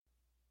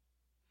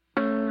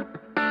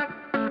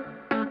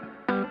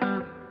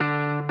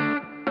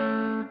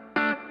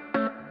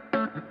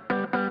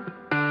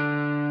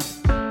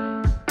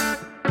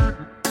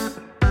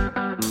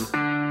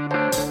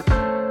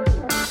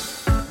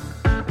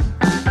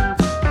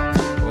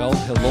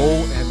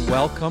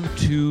welcome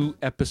to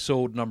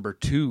episode number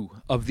 2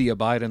 of the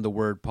Abide in the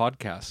Word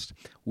podcast.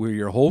 We're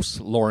your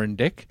hosts, Lauren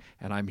Dick,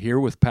 and I'm here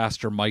with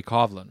Pastor Mike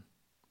Hovland.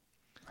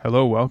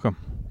 Hello, welcome.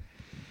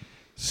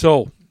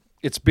 So,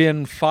 it's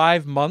been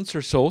 5 months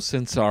or so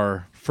since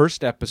our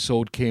first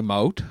episode came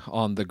out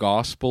on the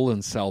gospel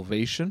and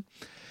salvation,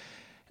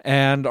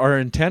 and our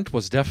intent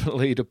was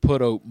definitely to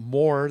put out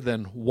more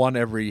than one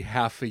every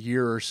half a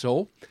year or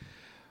so,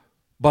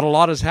 but a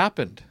lot has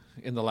happened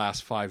in the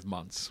last 5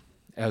 months.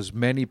 As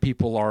many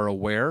people are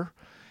aware,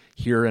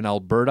 here in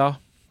Alberta,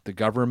 the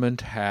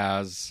government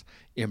has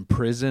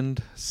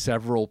imprisoned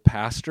several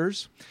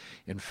pastors.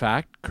 In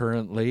fact,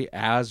 currently,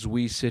 as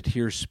we sit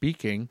here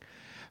speaking,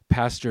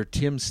 Pastor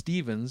Tim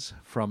Stevens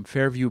from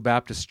Fairview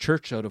Baptist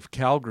Church out of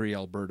Calgary,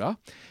 Alberta,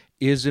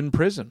 is in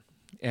prison,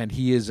 and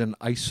he is in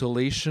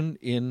isolation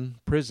in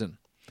prison.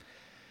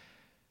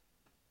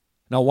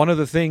 Now, one of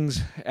the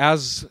things,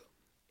 as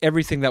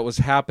everything that was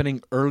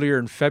happening earlier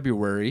in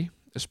February,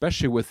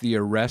 especially with the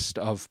arrest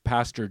of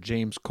Pastor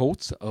James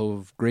Coates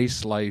of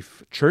Grace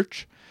Life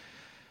Church,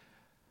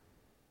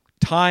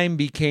 time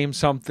became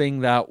something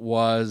that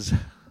was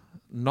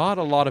not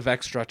a lot of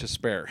extra to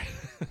spare.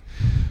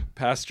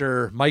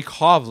 Pastor Mike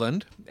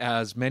Hovland,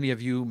 as many of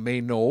you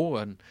may know,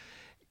 and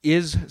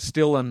is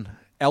still an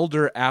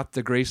elder at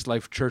the Grace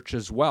Life Church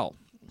as well.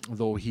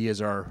 Though he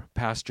is our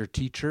pastor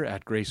teacher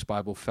at Grace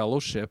Bible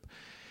Fellowship,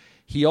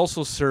 he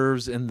also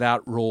serves in that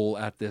role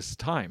at this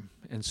time.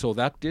 And so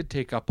that did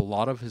take up a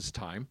lot of his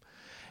time.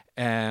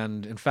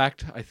 And in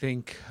fact, I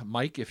think,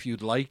 Mike, if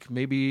you'd like,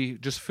 maybe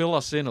just fill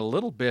us in a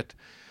little bit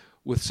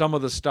with some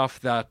of the stuff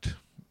that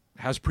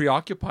has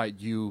preoccupied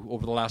you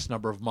over the last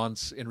number of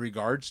months in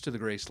regards to the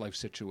Grace Life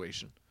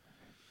situation.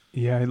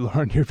 Yeah,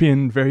 Lauren, you're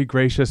being very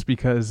gracious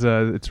because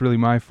it's really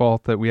my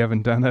fault that we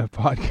haven't done a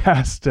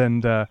podcast,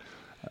 and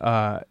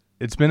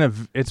it's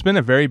been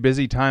a very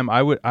busy time.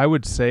 I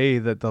would say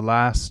that the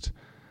last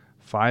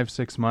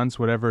 5-6 months,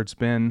 whatever it's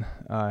been,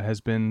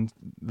 has been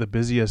the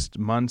busiest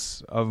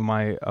months of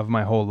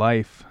my whole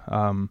life.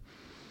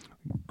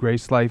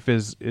 Grace Life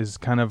is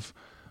kind of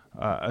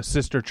a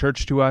sister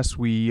church to us.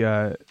 We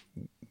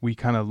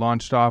kind of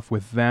launched off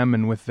with them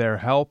and with their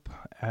help,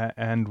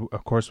 and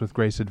of course with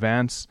Grace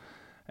Advance.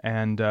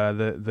 And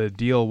the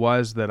deal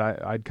was that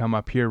I'd come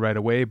up here right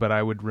away, but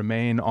I would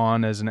remain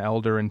on as an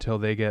elder until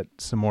they get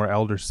some more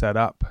elders set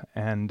up.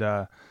 And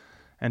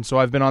so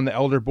I've been on the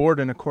elder board,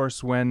 and of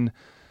course when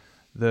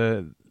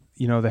the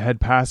head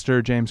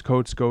pastor James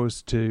Coates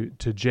goes to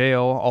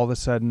jail, all of a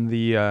sudden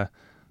the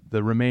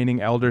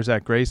remaining elders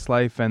at Grace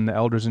Life and the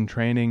elders in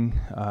training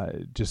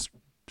just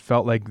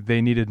felt like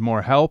they needed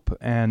more help,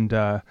 and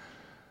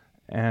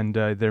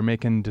they're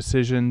making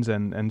decisions,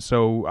 and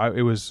so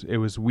it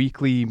was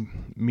weekly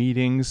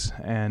meetings,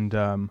 and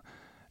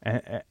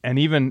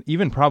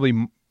even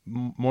probably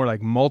more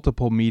like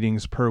multiple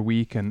meetings per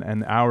week,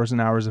 and hours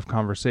of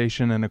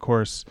conversation, and of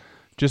course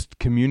just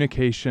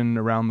communication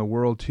around the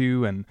world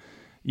too, and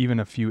even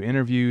a few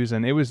interviews,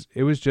 and it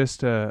was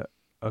just a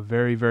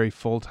very, very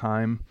full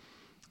time,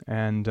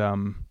 and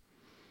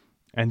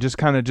just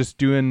kind of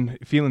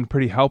feeling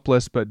pretty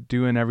helpless, but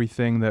doing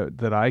everything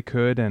that I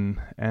could and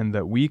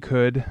that we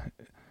could,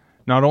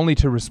 not only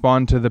to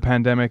respond to the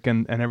pandemic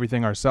and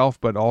everything ourselves,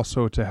 but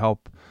also to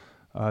help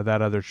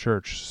that other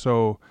church.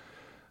 So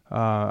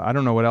I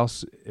don't know what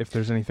else, if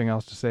there's anything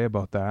else to say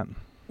about that.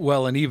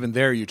 Well, and even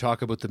there, you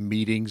talk about the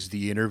meetings,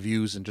 the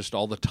interviews, and just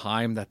all the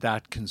time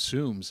that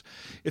consumes.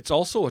 It's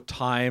also a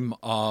time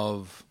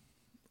of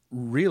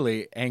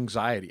really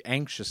anxiety,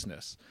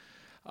 anxiousness.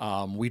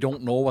 We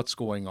don't know what's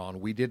going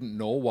on. We didn't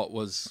know what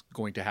was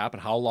going to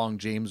happen, how long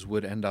James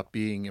would end up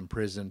being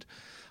imprisoned.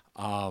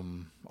 Our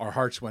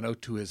hearts went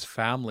out to his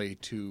family,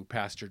 to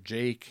Pastor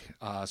Jake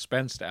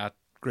Spence at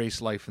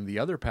Grace Life and the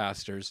other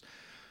pastors.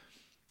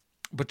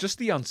 But just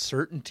the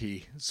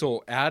uncertainty.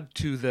 So add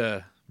to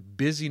the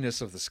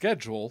busyness of the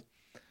schedule,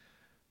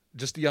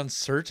 just the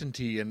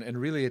uncertainty, and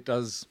really it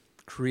does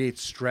create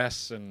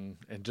stress and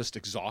just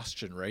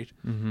exhaustion, right?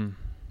 Mm-hmm.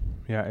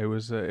 Yeah, it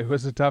was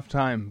a tough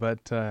time,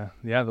 but the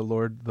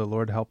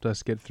Lord helped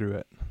us get through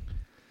it,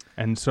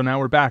 and so now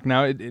we're back.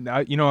 Now,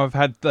 I've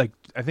had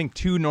I think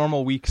 2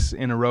 normal weeks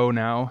in a row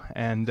now,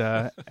 and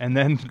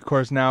then of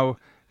course now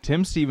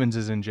Tim Stevens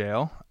is in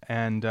jail,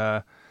 and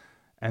I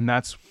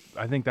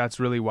think that's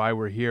really why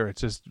we're here.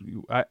 It's just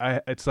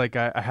it's like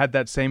I had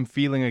that same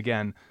feeling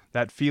again,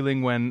 that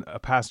feeling when a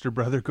pastor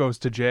brother goes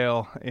to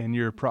jail in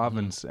your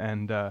province,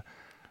 mm-hmm. and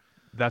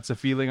that's a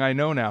feeling I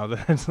know now.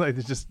 That's like,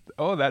 it's just,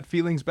 that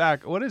feeling's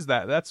back. What is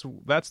that?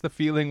 That's the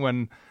feeling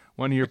when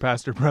one of your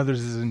pastor brothers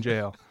is in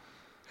jail.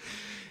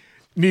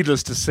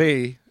 Needless to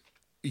say,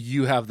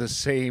 you have the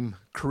same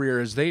career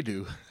as they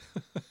do.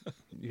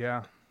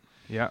 Yeah.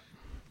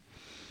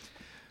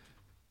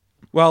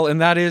 Well,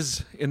 and that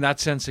is, in that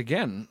sense,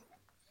 again,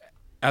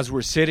 as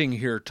we're sitting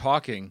here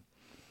talking,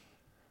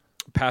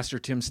 Pastor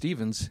Tim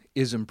Stevens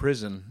is in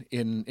prison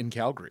in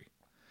Calgary.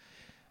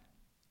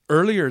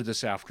 Earlier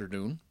this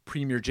afternoon,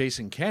 Premier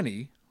Jason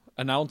Kenney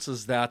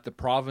announces that the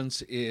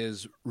province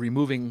is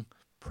removing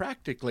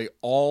practically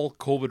all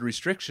COVID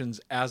restrictions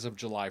as of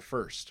July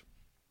 1st.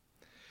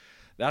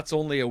 That's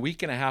only a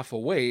week and a half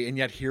away, and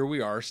yet here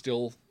we are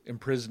still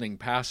imprisoning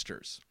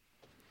pastors.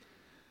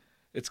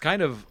 It's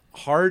kind of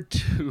hard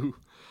to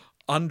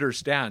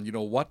understand,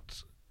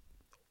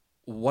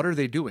 what are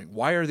they doing?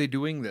 Why are they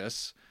doing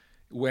this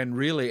when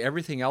really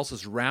everything else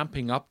is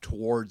ramping up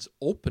towards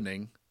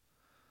opening,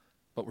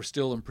 but we're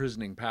still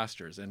imprisoning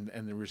pastors, and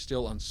we're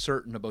still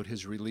uncertain about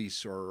his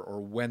release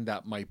or when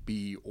that might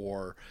be,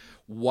 or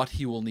what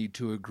he will need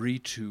to agree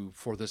to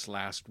for this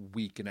last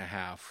week and a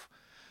half.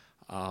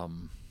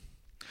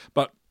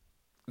 But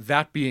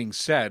that being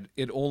said,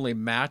 it only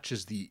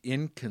matches the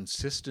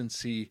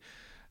inconsistency,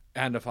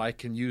 and if I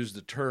can use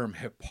the term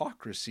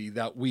hypocrisy,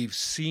 that we've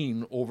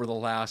seen over the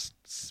last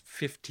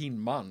 15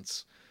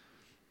 months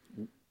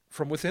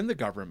from within the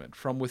government,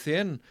 from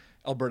within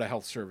Alberta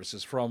Health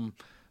Services, from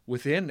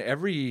within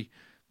the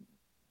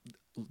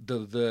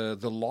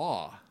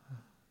law,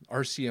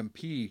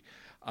 RCMP,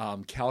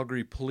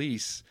 Calgary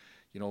Police.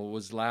 It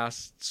was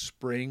last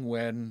spring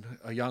when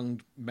a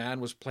young man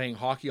was playing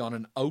hockey on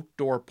an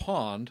outdoor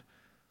pond,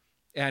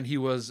 and he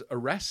was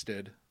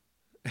arrested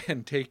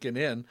and taken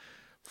in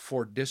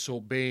for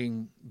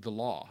disobeying the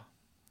law,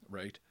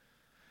 right?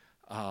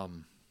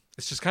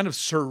 It's just kind of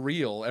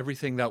surreal,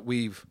 everything that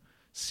we've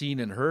seen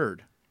and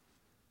heard.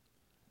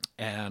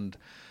 And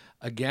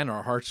again,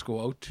 our hearts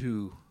go out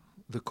to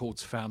the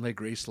Coates family,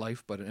 Grace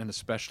Life, and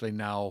especially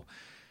now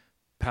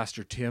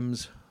Pastor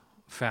Tim's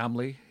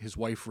family, his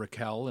wife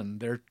Raquel, and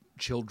their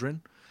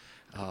children,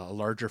 a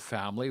larger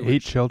family.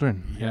 8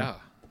 children. Yeah.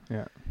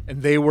 Yeah.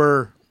 And they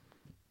were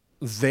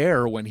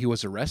there when he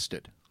was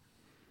arrested.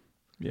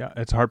 Yeah,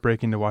 it's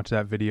heartbreaking to watch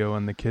that video,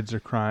 and the kids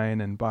are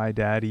crying and bye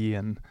daddy,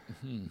 and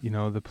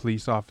the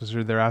police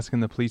officer, they're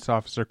asking the police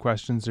officer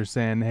questions. They're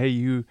saying, "Hey,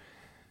 you're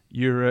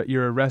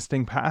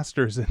arresting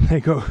pastors," and they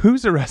go,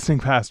 "Who's arresting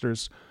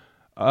pastors?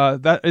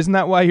 Isn't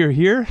that why you're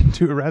here,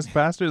 to arrest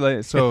pastors?"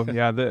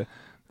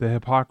 The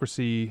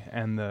hypocrisy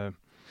and the...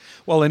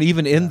 Well, and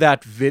even in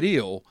that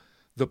video,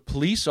 the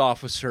police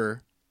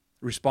officer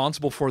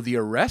responsible for the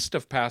arrest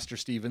of Pastor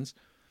Stevens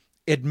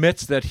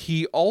admits that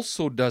he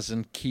also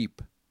doesn't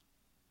keep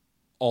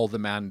all the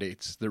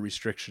mandates, the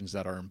restrictions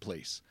that are in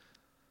place.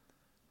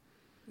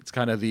 It's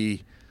kind of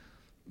the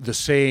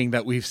saying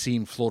that we've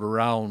seen float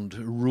around,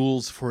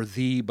 rules for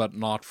thee but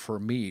not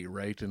for me,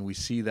 right? And we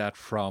see that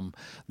from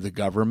the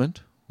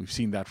government. We've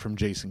seen that from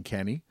Jason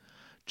Kenney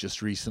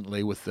just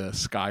recently with the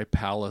Sky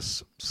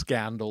Palace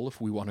scandal,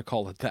 if we want to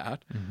call it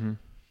that. Mm-hmm.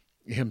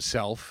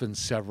 Himself and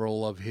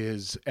several of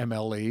his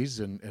MLAs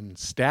and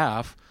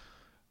staff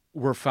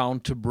were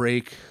found to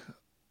break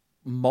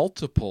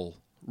multiple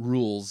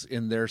rules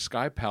in their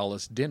Sky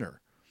Palace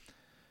dinner.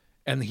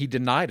 And he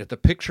denied it. The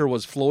picture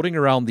was floating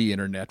around the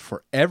internet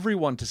for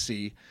everyone to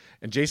see,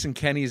 and Jason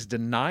Kenney is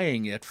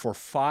denying it for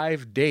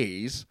 5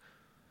 days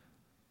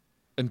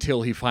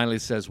until he finally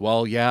says,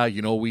 well, yeah,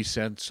 we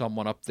sent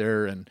someone up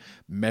there and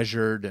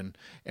measured, and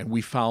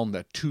we found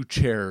that 2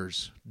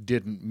 chairs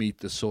didn't meet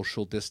the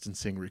social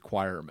distancing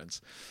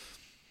requirements.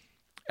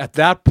 At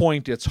that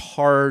point, it's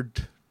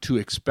hard to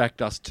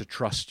expect us to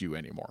trust you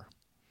anymore,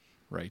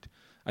 right?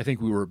 I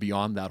think we were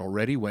beyond that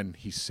already when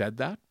he said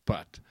that,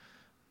 but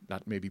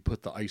that maybe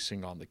put the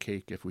icing on the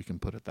cake, if we can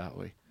put it that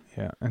way.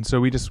 Yeah, and so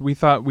we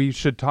thought we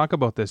should talk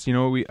about this.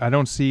 I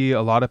don't see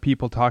a lot of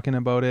people talking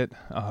about it.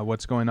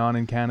 What's going on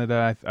in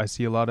Canada? I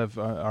see a lot of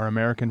our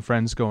American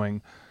friends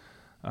going,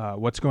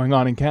 "What's going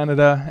on in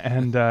Canada?"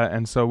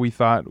 And so we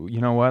thought,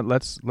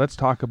 let's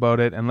talk about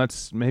it, and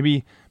let's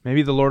maybe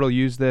the Lord will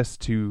use this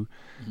to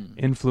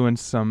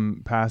influence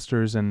some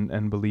pastors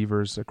and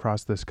believers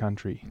across this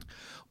country.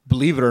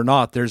 Believe it or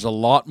not, there's a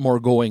lot more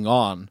going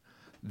on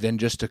than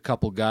just a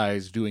couple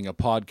guys doing a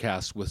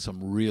podcast with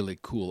some really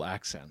cool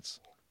accents.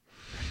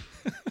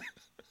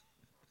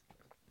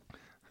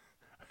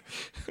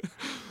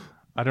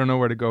 I don't know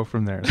where to go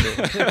from there.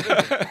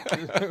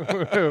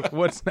 So.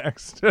 What's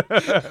next?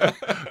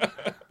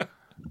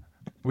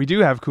 We do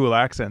have cool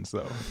accents,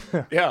 though.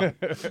 Yeah.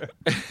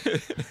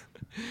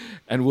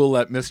 And we'll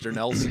let Mr.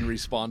 Nelson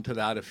respond to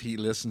that if he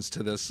listens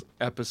to this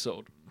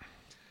episode.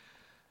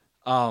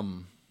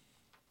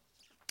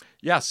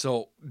 Yeah,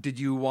 so did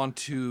you want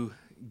to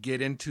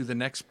get into the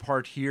next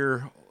part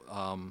here?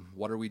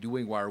 What are we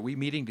doing? Why are we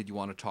meeting? Did you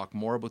want to talk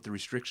more about the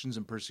restrictions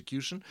and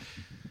persecution?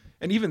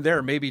 And even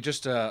there, maybe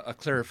just a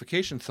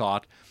clarification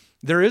thought.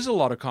 There is a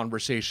lot of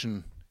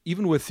conversation,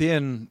 even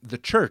within the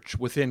church,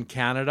 within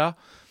Canada.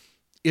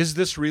 Is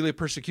this really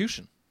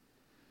persecution?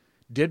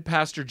 Did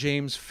Pastor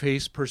James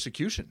face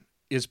persecution?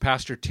 Is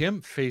Pastor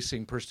Tim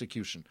facing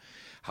persecution?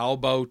 How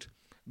about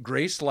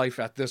Grace Life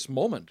at this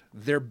moment?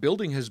 Their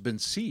building has been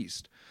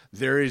seized.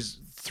 There is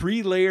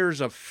 3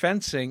 layers of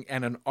fencing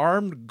and an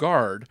armed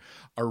guard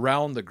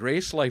around the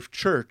Grace Life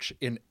Church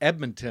in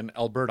Edmonton,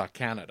 Alberta,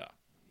 Canada.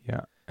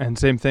 Yeah, and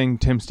same thing,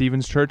 Tim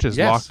Stevens' church is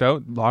locked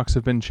out. Locks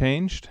have been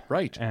changed.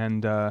 Right.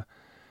 And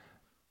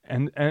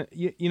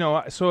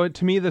so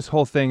to me, this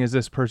whole thing, is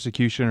this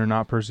persecution or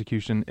not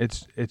persecution?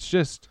 It's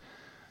just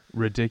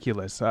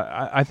ridiculous.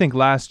 I think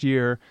last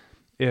year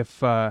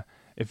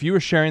if you were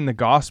sharing the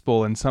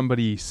gospel and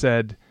somebody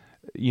said,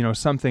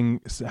 something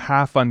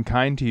half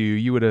unkind to you,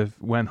 you would have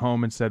went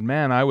home and said,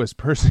 "Man, I was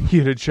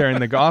persecuted sharing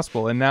the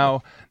gospel." And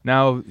now,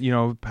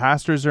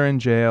 pastors are in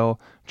jail,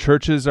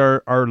 churches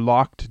are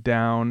locked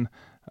down.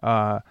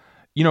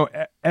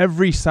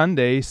 Every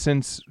Sunday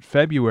since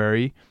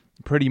February,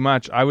 pretty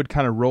much, I would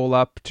kind of roll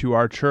up to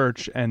our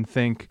church and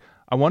think,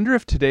 I wonder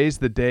if today's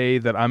the day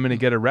that I'm going to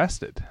get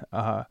arrested.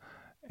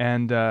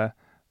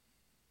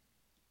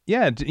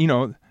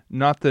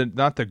 Not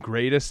the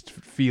greatest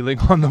feeling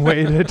on the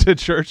way to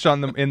church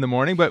in the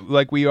morning, but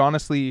like we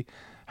honestly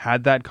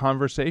had that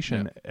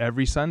conversation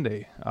every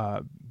Sunday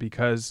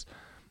because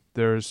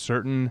there's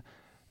certain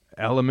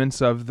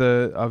elements of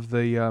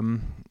the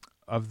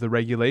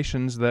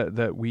regulations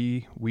that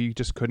we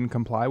just couldn't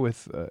comply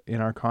with in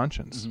our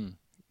conscience. Mm-hmm.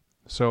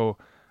 So,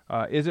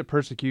 is it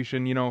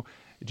persecution?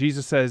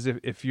 Jesus says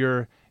if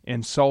you're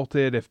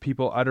insulted, if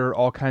people utter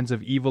all kinds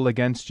of evil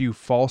against you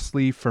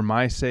falsely for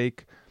my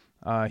sake,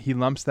 he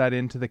lumps that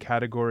into the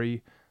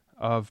category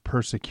of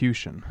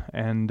persecution.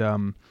 And,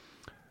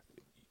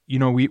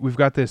 we've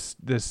got this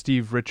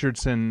Steve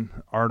Richardson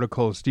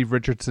article. Steve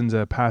Richardson's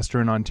a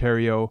pastor in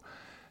Ontario,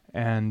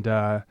 and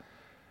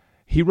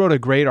he wrote a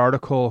great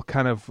article,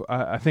 kind of,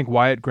 I think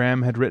Wyatt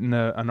Graham had written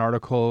an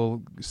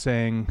article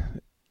saying,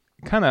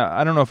 kind of,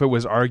 I don't know if it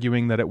was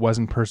arguing that it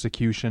wasn't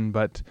persecution,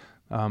 but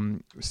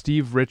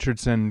Steve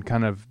Richardson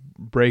kind of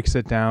breaks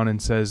it down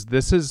and says,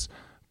 this is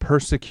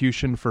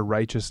persecution for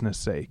righteousness'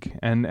 sake.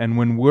 And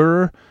when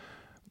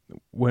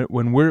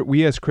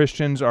we as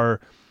Christians are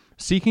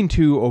seeking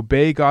to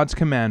obey God's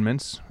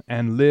commandments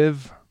and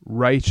live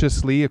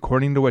righteously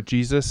according to what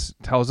Jesus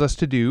tells us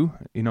to do,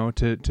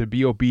 to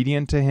be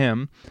obedient to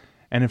him.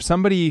 And if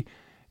somebody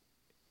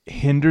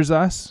hinders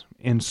us,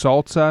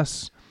 insults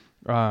us,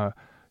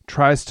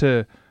 tries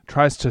to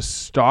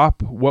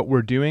stop what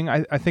we're doing,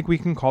 I think we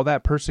can call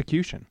that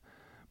persecution.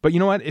 But you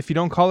know what? If you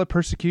don't call it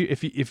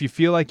if you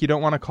feel like you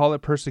don't want to call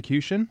it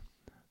persecution,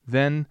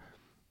 then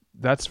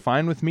that's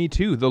fine with me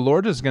too. The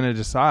Lord is going to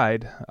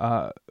decide.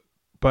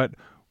 But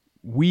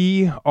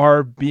we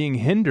are being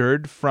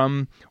hindered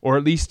from, or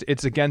at least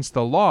it's against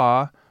the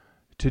law,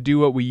 to do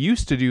what we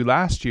used to do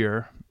last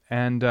year,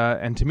 and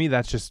to me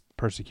that's just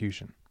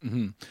persecution.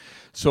 Mm-hmm.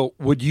 So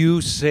would you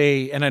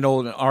say, and I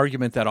know an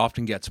argument that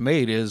often gets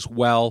made is,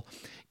 well,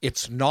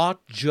 it's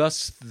not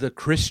just the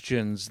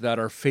Christians that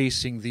are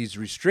facing these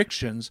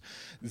restrictions,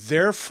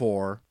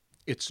 therefore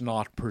it's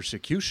not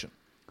persecution.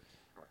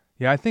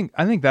 Yeah, I think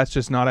that's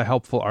just not a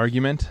helpful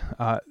argument.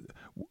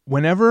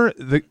 Whenever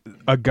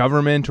a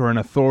government or an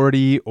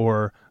authority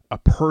or a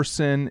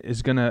person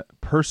is going to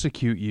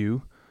persecute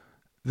you,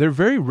 they're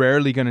very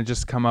rarely going to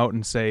just come out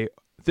and say,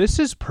 this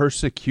is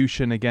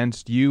persecution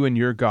against you and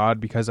your God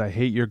because I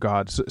hate your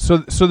God. So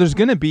there's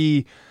going to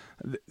be,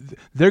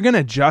 they're going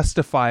to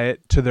justify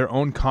it to their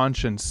own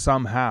conscience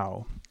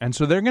somehow. And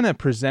so they're going to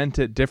present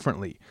it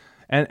differently.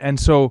 And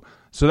so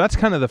that's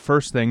kind of the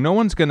first thing. No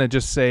one's going to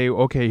just say,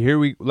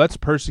 okay, let's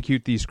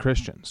persecute these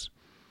Christians.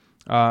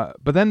 But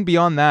then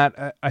beyond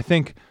that, I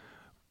think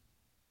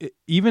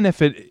even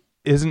if it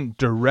isn't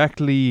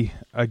directly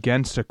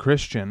against a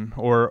Christian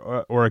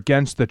or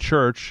against the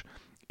church,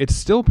 it's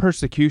still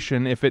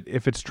persecution if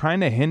it's trying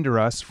to hinder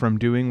us from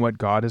doing what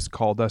God has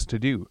called us to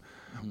do.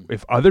 Mm-hmm.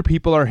 If other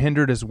people are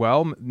hindered as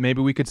well,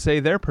 maybe we could say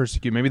they're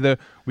persecuted. Maybe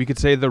we could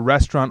say the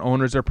restaurant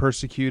owners are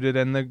persecuted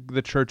and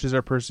the churches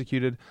are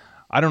persecuted.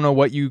 I don't know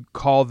what you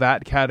call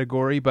that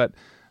category, but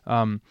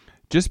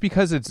just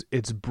because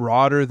it's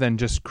broader than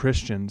just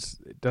Christians,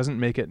 it doesn't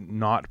make it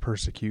not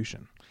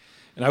persecution.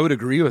 And I would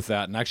agree with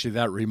that. And actually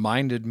that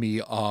reminded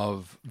me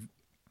of,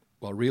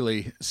 well,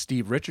 really,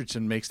 Steve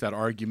Richardson makes that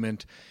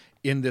argument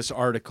in this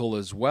article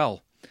as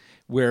well,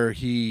 where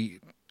he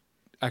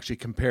actually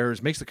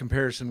makes the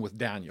comparison with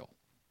Daniel.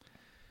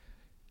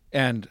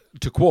 And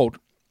to quote,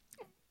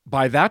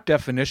 by that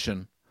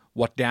definition,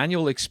 what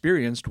Daniel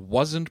experienced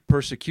wasn't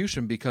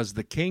persecution because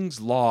the king's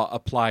law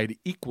applied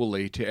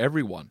equally to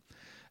everyone.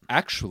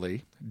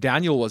 Actually,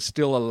 Daniel was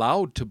still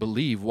allowed to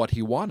believe what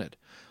he wanted.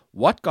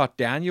 What got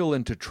Daniel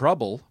into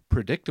trouble,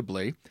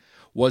 predictably,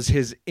 was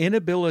his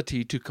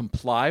inability to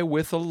comply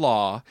with a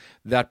law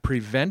that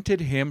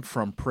prevented him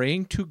from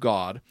praying to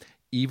God,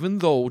 even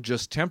though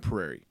just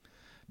temporary.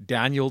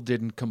 Daniel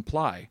didn't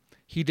comply.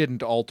 He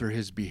didn't alter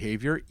his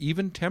behavior,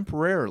 even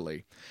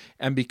temporarily,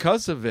 and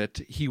because of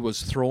it, he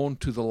was thrown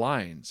to the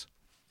lions.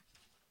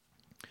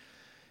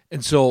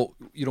 And so,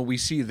 we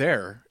see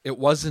there, it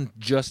wasn't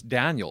just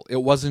Daniel.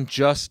 It wasn't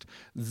just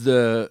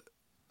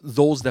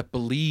those that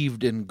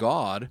believed in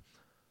God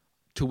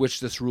to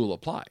which this rule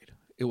applied.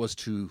 It was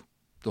to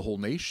the whole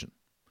nation.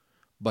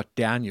 But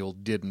Daniel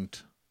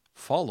didn't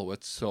follow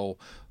it, so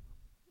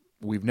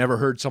we've never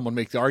heard someone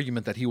make the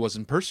argument that he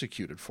wasn't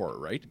persecuted for it,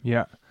 right?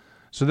 Yeah.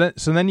 So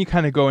then you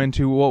kind of go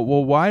into, well,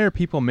 why are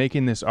people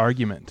making this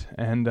argument?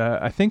 And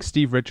I think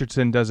Steve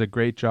Richardson does a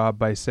great job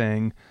by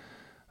saying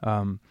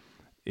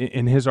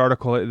in his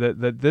article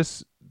that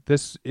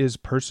this is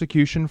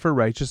persecution for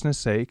righteousness'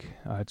 sake.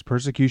 It's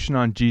persecution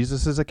on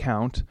Jesus'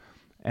 account,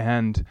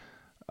 and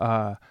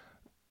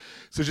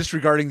So just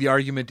regarding the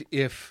argument,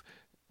 if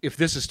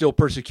this is still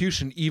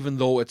persecution, even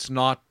though it's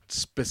not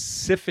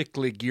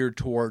specifically geared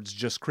towards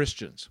just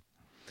Christians.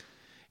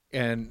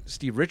 And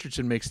Steve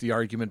Richardson makes the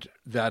argument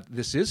that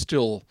this is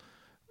still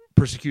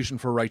persecution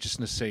for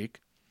righteousness'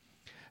 sake,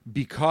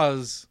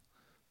 because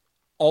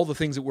all the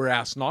things that we're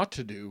asked not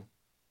to do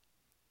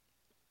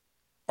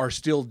are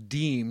still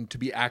deemed to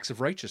be acts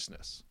of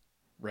righteousness,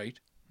 right?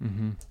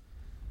 Mm-hmm.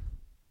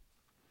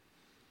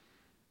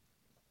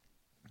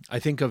 I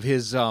think of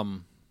his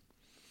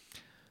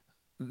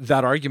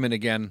that argument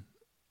again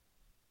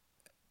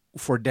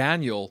for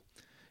Daniel,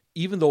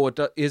 even though it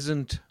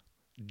isn't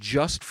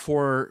just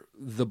for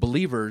the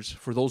believers,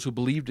 for those who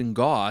believed in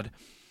God,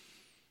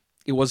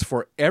 it was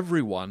for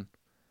everyone,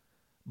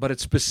 but it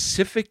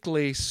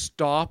specifically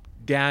stopped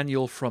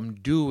Daniel from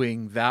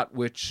doing that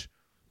which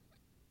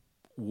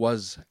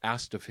was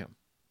asked of him.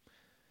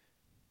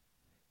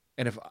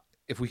 And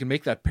if we can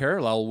make that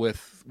parallel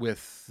with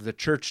the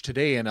church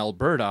today in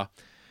Alberta,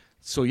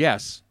 so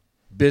yes,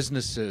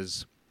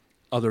 businesses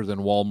other than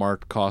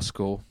Walmart,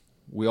 Costco,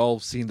 we all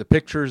seen the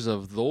pictures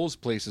of those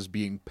places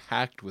being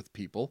packed with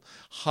people,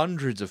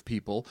 hundreds of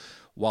people,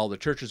 while the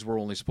churches were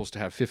only supposed to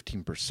have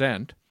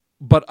 15%.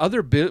 But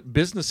other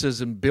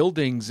businesses and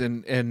buildings,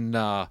 and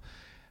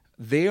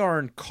they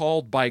aren't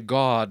called by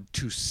God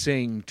to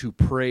sing, to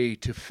pray,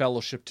 to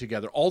fellowship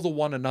together, all the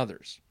one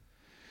another's.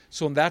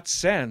 So in that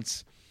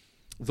sense,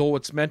 though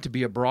it's meant to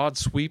be a broad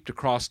sweep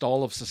across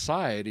all of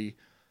society,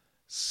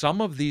 some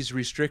of these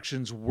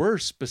restrictions were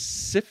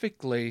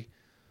specifically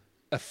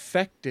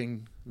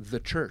affecting the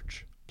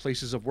church,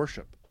 places of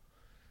worship.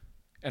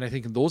 And I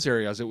think in those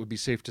areas it would be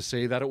safe to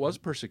say that it was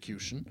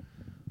persecution,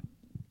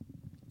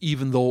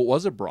 even though it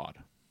was a broad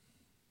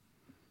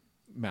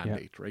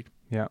mandate, right?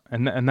 Yeah,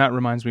 and that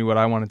reminds me what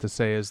I wanted to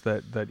say is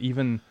that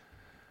even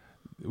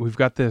we've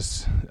got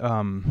this.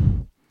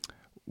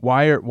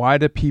 Why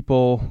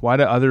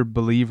do other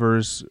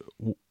believers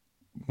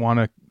want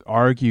to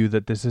argue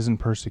that this isn't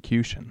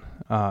persecution?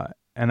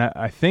 And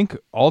I think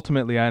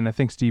ultimately, and I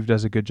think Steve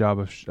does a good job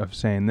of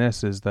saying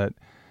this, is that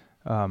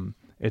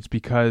it's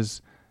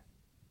because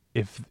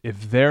if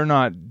they're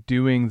not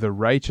doing the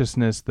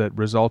righteousness that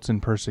results in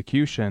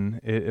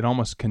persecution, it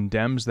almost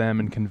condemns them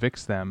and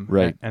convicts them.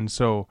 Right. And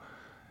so,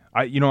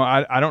 I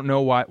don't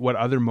know what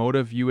other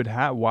motive you would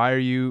have. Why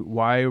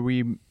are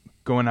we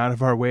going out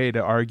of our way to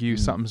argue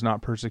something's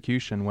not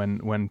persecution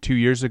when 2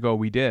 years ago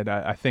we did?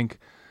 I think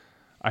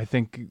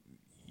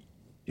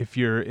if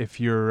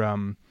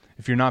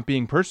you're not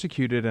being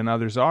persecuted and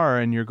others are,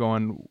 and you're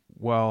going,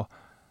 well,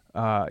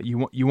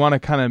 you want to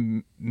kind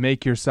of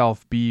make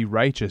yourself be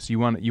righteous. You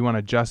want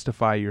to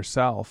justify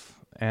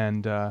yourself,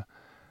 and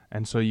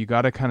so you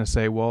got to kind of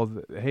say, well,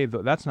 hey,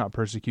 that's not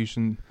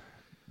persecution.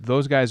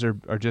 Those guys are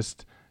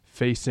just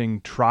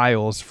facing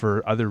trials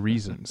for other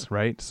reasons,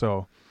 right?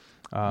 So,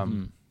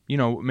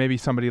 maybe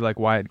somebody like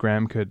Wyatt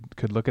Graham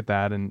could look at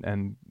that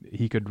and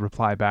he could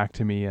reply back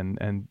to me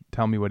and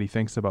tell me what he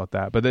thinks about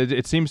that. But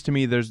it seems to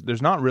me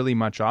there's not really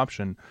much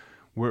option.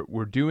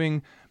 We're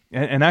doing,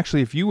 and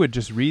actually, if you would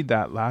just read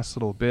that last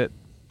little bit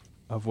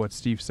of what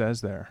Steve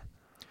says there.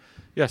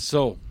 Yes,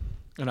 so,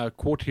 and I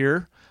quote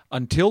here,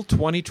 until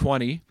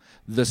 2020,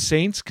 the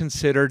saints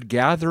considered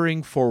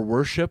gathering for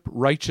worship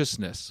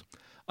righteousness.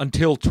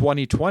 Until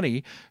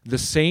 2020, the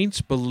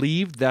saints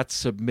believed that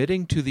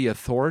submitting to the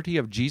authority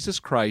of Jesus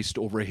Christ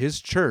over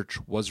his church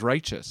was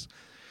righteous.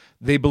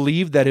 They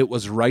believed that it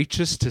was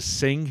righteous to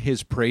sing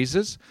his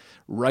praises,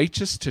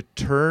 righteous to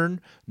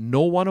turn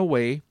no one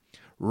away,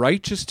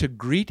 righteous to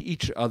greet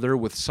each other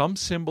with some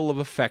symbol of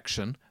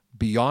affection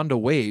beyond a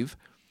wave,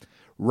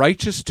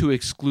 righteous to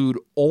exclude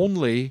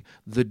only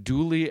the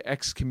duly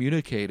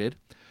excommunicated,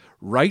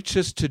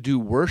 righteous to do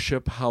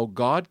worship how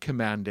God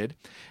commanded,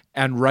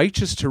 and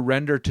righteous to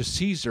render to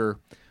Caesar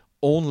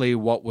only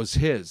what was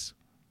his.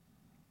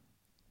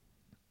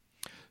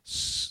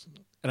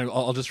 And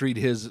I'll just read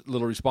his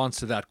little response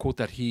to that quote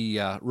that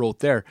he wrote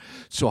there.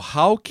 So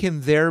how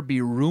can there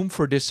be room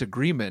for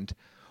disagreement?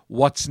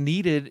 What's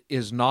needed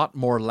is not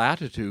more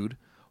latitude.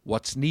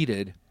 What's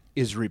needed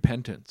is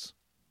repentance.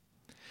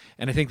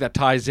 And I think that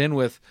ties in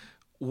with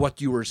what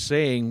you were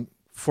saying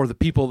for the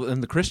people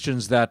and the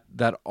Christians that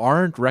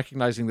aren't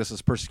recognizing this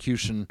as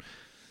persecution.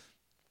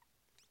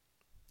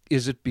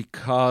 Is it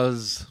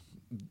because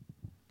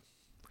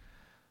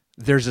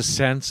there's a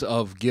sense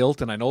of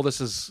guilt? And I know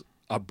this is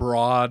a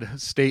broad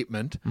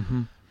statement,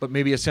 but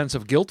maybe a sense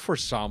of guilt for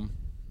some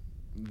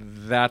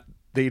that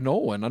they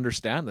know and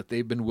understand that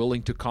they've been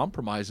willing to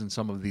compromise in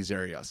some of these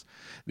areas.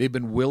 They've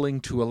been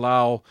willing to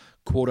allow,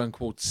 quote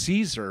unquote,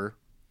 Caesar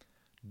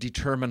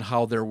determine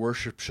how their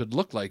worship should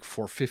look like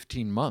for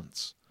 15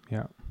 months.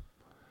 Yeah.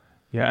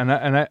 Yeah, and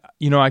I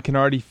I can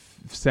already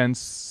sense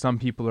some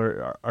people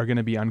are going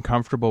to be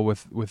uncomfortable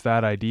with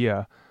that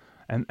idea,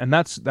 and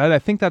I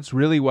think that's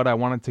really what I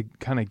wanted to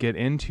kind of get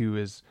into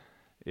is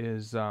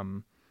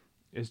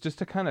just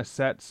to kind of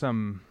set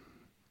some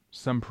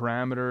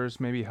parameters,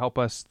 maybe help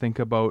us think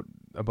about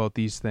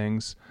these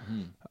things.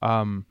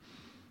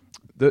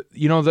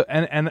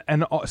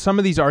 some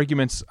of these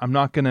arguments I'm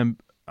not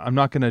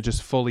gonna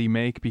just fully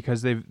make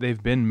because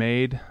they've been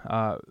made.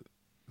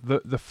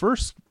 The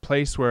first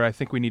place where I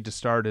think we need to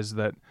start is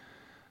that,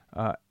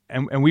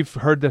 and we've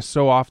heard this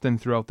so often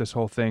throughout this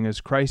whole thing,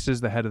 is Christ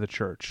is the head of the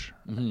church,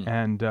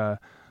 and the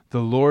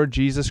Lord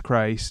Jesus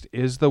Christ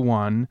is the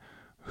one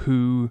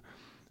who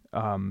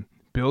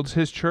builds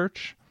his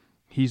church.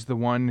 He's the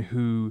one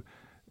who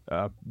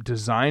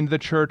designed the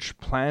church,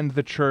 planned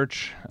the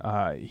church.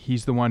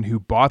 He's the one who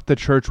bought the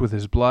church with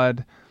his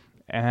blood,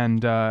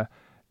 and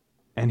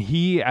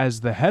he,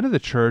 as the head of the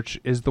church,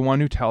 is the one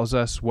who tells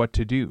us what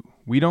to do.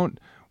 We don't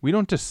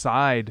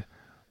decide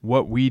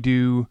what we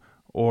do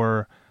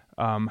or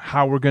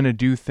how we're going to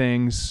do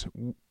things.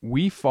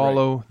 We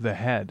follow the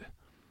head.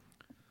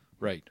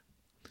 Right.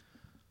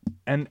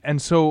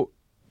 And so,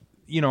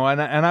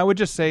 and I would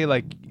just say,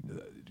 like,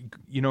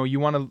 you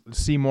want to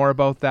see more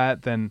about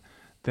that, then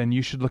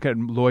you should look at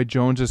Lloyd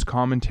Jones's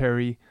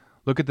commentary.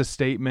 Look at the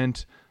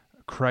statement,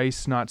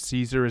 Christ, not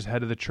Caesar, is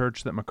head of the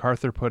church, that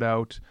MacArthur put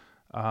out.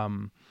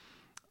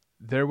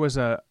 There was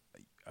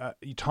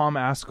Tom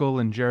Askell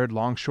and Jared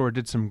Longshore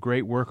did some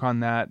great work on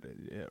that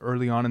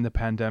early on in the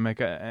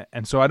pandemic.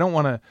 And so I don't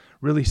want to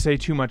really say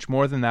too much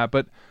more than that,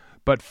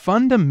 but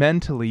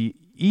fundamentally,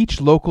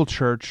 each local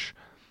church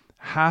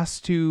has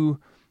to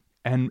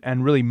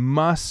and really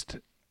must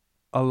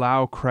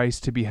allow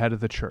Christ to be head of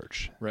the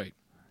church. Right.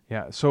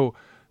 Yeah. So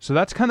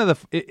that's kind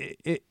of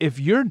if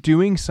you're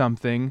doing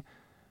something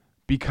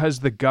because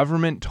the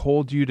government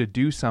told you to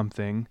do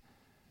something,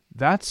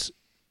 that's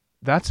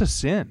a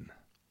sin.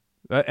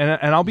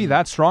 And I'll be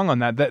that strong on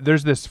that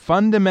there's this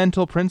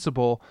fundamental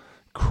principle: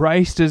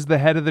 Christ is the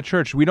head of the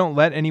church. We don't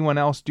let anyone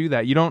else do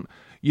that. You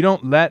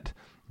don't let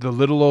the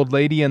little old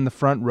lady in the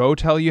front row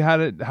tell you how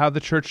the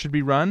church should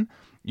be run.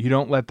 You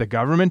don't let the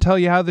government tell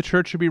you how the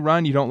church should be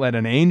run. You don't let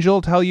an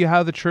angel tell you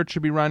how the church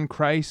should be run.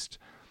 Christ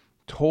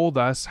told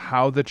us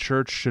how the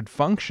church should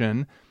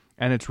function,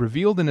 and it's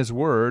revealed in his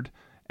word.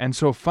 And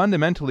so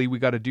fundamentally, we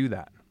got to do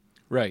that.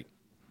 Right.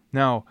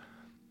 Now,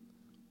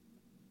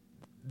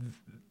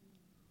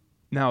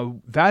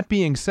 that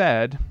being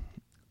said,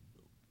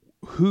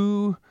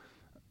 who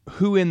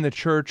in the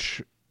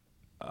church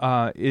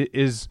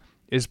is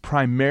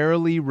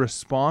primarily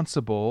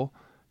responsible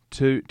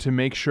to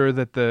make sure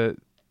that the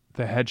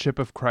headship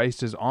of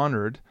Christ is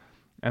honored?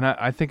 And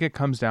I think it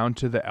comes down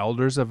to the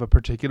elders of a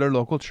particular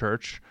local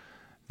church.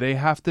 They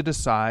have to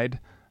decide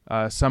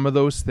some of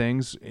those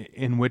things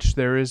in which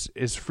there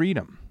is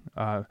freedom.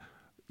 The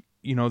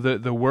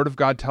Word of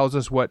God tells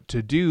us what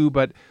to do,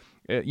 but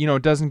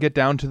it doesn't get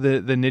down to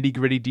the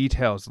nitty-gritty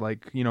details,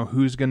 like,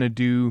 who's going to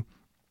do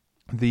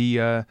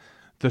the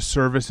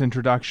service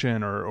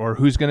introduction or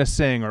who's going to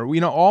sing, or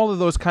all of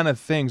those kind of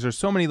things. There's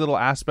so many little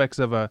aspects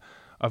of a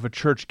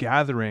church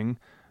gathering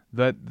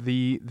that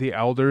the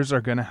elders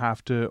are going to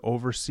have to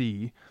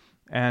oversee,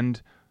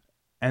 and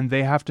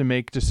they have to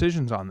make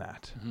decisions on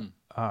that.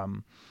 Mm-hmm.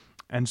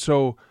 And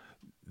so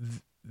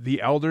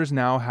the elders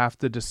now have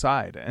to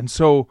decide. And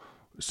so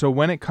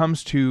when it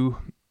comes to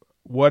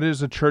what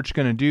is a church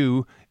going to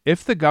do,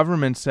 if the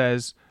government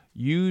says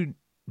you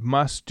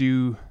must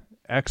do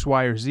X,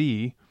 Y, or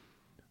Z,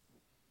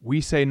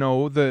 we say,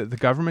 no, the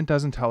government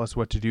doesn't tell us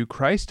what to do.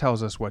 Christ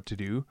tells us what to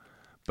do.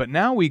 But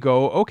now we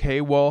go,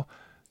 okay, well,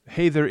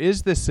 hey, there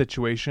is this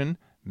situation.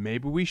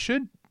 Maybe we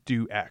should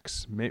do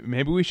X.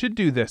 Maybe we should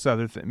do this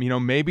other thing.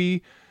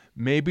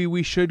 Maybe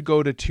we should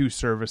go to 2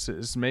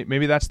 services.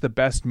 Maybe that's the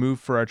best move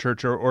for our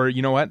church. Or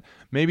you know what?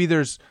 Maybe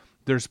there's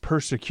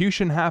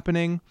persecution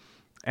happening,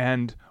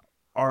 and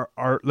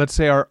let's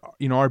say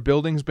our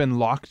building's been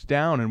locked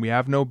down and we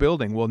have no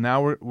building. Well,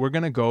 now we're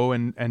going to go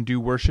and do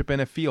worship in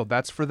a field.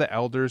 That's for the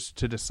elders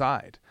to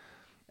decide.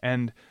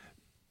 And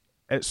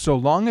so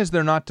long as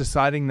they're not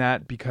deciding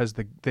that because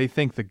they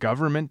think the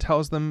government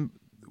tells them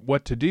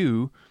what to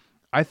do,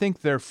 I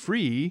think they're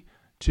free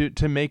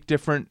to make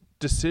different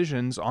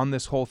decisions on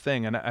this whole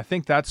thing. And I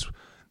think that's,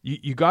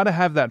 you got to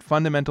have that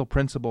fundamental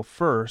principle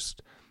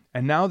first.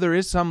 And now there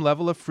is some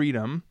level of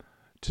freedom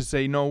to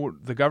say, no,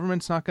 the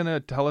government's not going to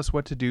tell us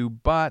what to do,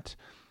 but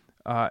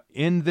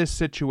in this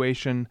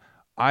situation,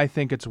 I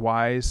think it's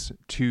wise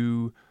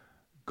to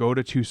go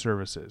to 2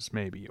 services,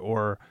 maybe,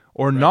 or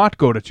right. Not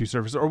go to 2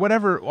 services, or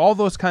whatever, all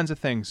those kinds of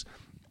things.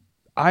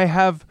 I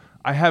have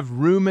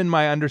room in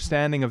my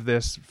understanding of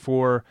this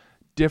for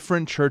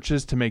different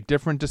churches to make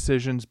different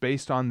decisions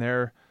based on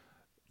their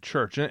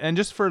church. And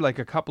just for like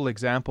a couple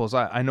examples,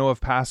 I know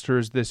of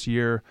pastors this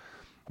year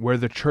where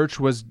the church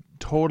was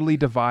totally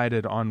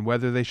divided on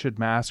whether they should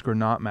mask or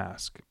not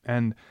mask.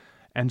 And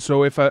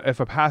so if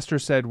a pastor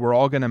said we're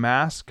all going to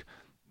mask,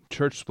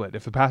 church split.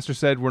 If a pastor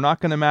said we're not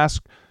going to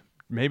mask,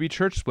 maybe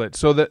church split.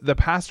 So the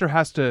pastor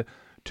has to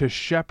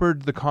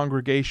shepherd the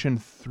congregation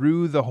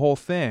through the whole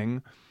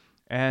thing.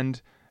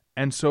 And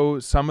so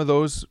some of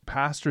those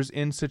pastors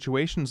in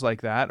situations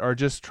like that are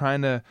just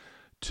trying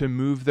to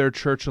move their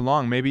church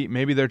along.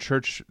 Maybe their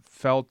church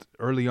felt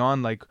early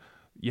on like,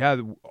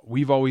 yeah,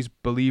 we've always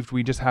believed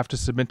we just have to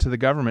submit to the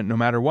government no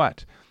matter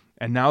what.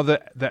 And now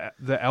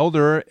the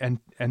elder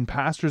and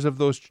pastors of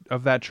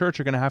that church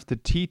are going to have to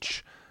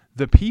teach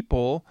the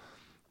people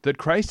that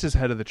Christ is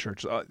head of the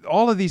church.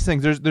 All of these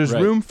things, there's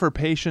Right. room for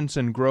patience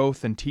and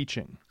growth and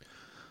teaching.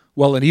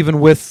 Well, and even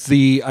with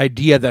the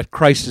idea that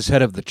Christ is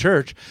head of the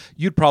church,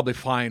 you'd probably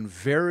find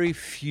very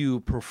few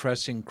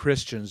professing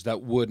Christians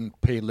that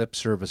wouldn't pay lip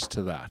service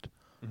to that.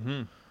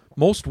 Mm-hmm.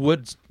 Most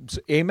would,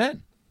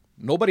 amen.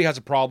 Nobody has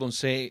a problem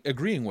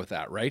agreeing with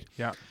that, right?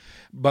 Yeah.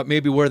 But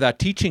maybe where that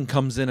teaching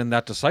comes in and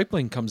that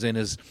discipling comes in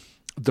is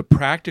the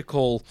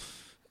practical,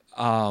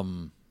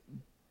 how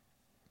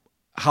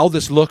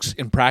this looks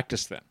in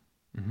practice then,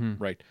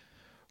 right?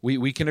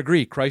 We can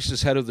agree Christ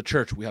is head of the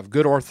church. We have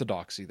good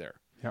orthodoxy there.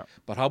 Yeah.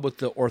 But how about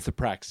the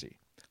orthopraxy?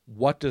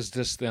 What does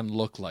this then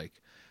look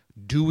like?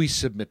 Do we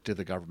submit to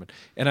the government?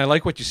 And I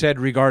like what you said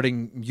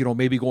regarding,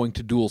 maybe going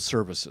to dual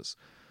services.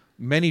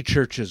 Many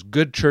churches,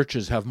 good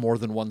churches, have more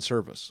than one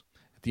service.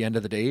 At the end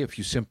of the day, if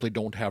you simply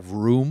don't have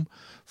room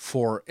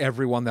for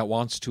everyone that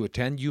wants to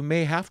attend, you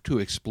may have to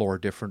explore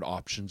different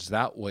options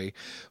that way.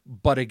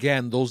 But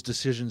again, those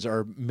decisions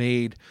are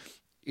made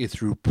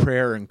through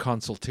prayer and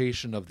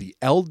consultation of the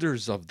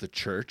elders of the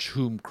church,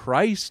 whom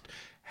Christ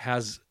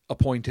has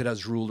appointed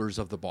as rulers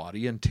of the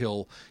body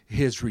until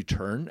his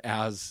return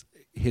as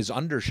his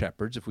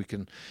under-shepherds, if we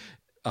can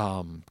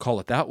call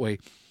it that way,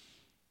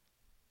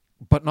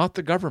 but not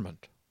the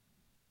government.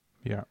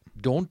 Yeah.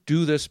 Don't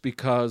do this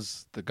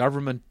because the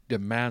government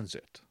demands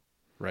it,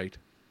 right?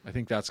 I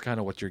think that's kind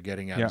of what you're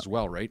getting at as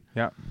well, right?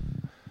 Yeah.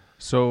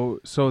 So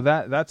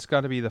that's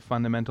got to be the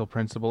fundamental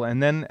principle,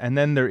 and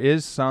then there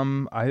is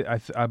some,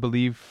 I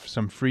believe,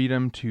 some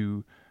freedom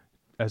to,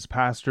 as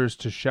pastors,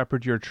 to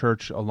shepherd your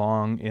church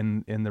along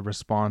in the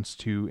response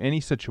to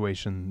any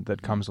situation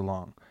that comes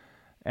along,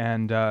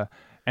 but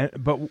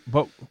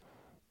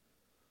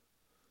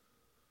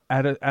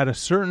at a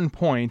certain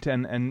point,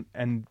 and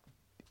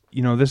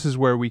this is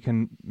where we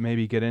can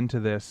maybe get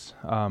into this.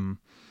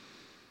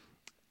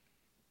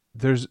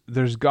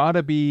 There's got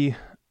to be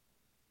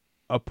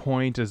a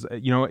point, as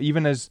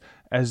even as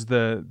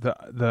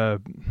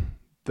the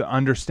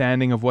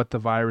understanding of what the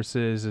virus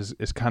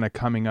is kind of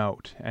coming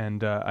out.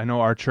 And I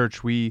know our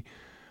church, we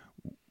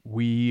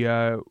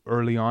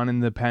early on in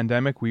the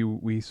pandemic,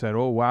 we said,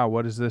 oh wow,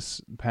 what is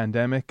this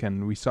pandemic?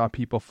 And we saw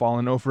people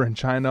falling over in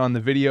China on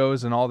the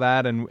videos and all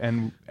that,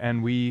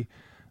 and we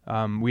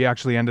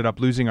actually ended up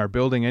losing our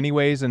building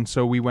anyways, and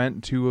so we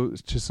went to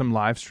some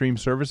live stream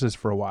services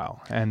for a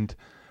while. And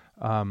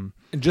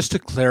just to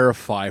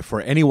clarify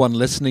for anyone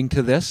listening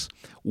to this,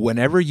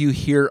 whenever you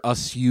hear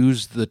us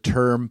use the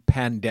term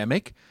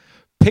pandemic,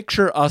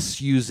 picture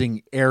us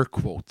using air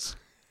quotes.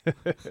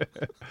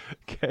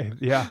 Okay,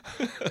 yeah.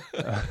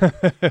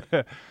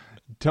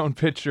 Don't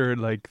picture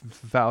like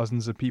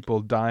thousands of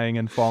people dying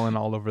and falling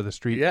all over the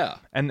street. Yeah.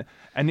 And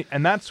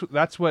that's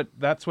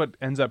what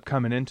ends up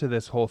coming into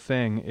this whole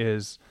thing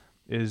is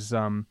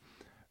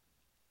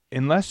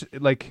unless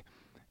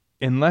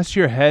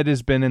your head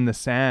has been in the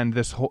sand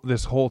this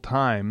whole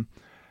time,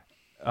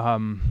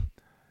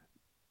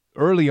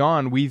 early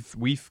on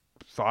we've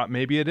thought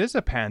maybe it is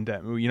a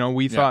pandemic.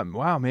 We thought,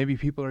 wow, maybe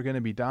people are going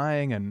to be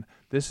dying and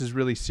this is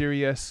really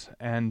serious.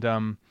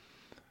 And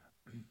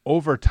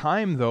over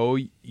time, though,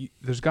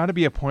 there's got to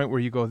be a point where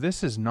you go,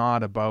 this is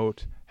not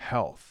about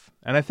health.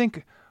 And I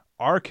think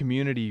our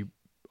community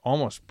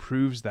almost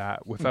proves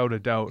that without a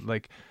doubt.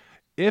 Like,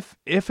 if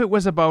it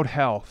was about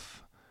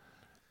health,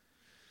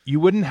 you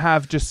wouldn't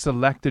have just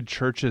selected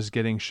churches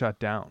getting shut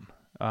down.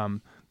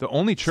 The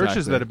only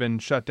churches that have been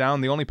shut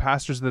down, the only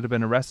pastors that have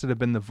been arrested have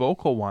been the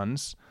vocal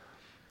ones.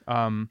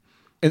 And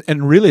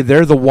really,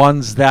 they're the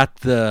ones that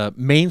the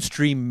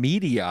mainstream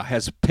media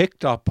has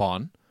picked up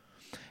on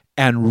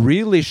and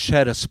really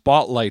shed a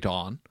spotlight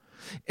on.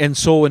 And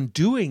so in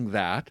doing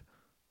that,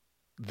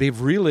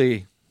 they've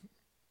really,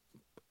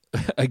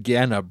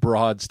 again, a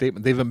broad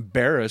statement, they've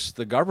embarrassed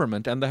the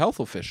government and the health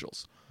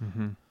officials.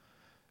 Mm-hmm.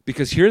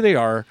 Because here they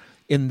are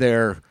in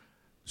their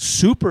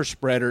super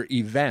spreader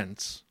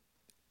events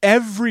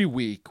every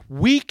week,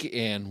 week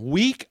in,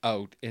 week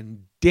out,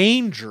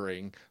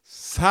 endangering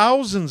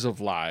thousands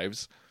of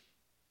lives,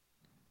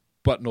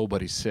 but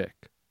nobody's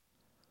sick.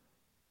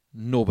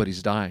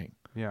 Nobody's dying.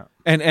 Yeah.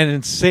 And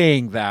in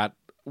saying that,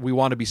 we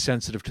want to be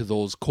sensitive to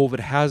those.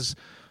 COVID has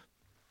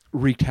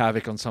wreaked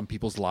havoc on some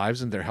people's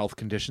lives and their health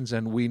conditions,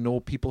 and we know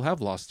people have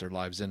lost their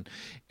lives, and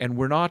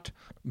we're not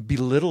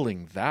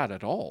belittling that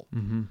at all.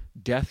 Mm-hmm.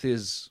 Death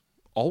is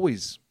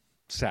always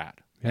sad,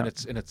 and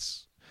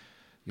it's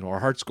our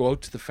hearts go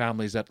out to the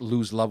families that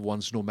lose loved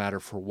ones, no matter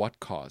for what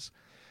cause.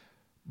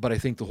 But I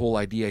think the whole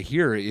idea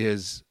here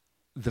is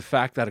the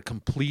fact that a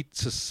complete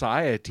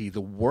society,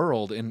 the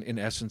world in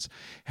essence,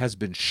 has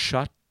been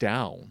shut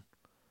down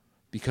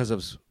because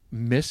of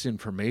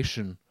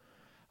misinformation,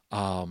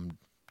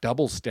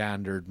 double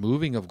standard,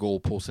 moving of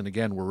goalposts. And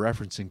again, we're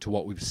referencing to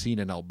what we've seen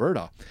in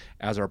Alberta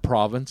as our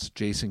province,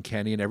 Jason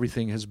Kenney, and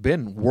everything has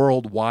been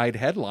worldwide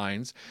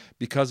headlines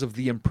because of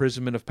the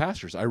imprisonment of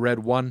pastors. I read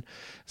one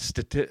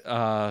statistic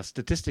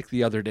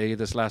the other day,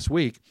 this last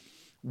week,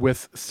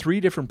 with 3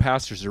 different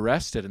pastors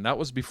arrested, and that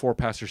was before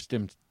Pastor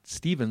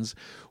Stevens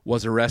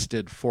was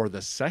arrested for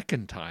the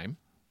second time.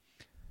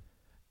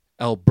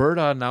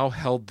 Alberta now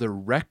held the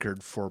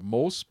record for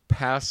most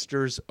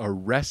pastors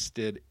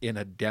arrested in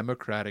a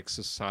democratic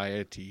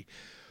society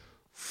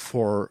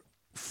for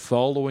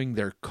following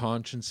their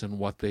conscience and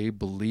what they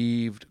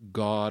believed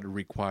God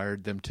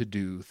required them to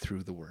do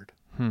through the Word.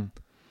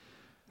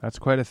 That's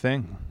quite a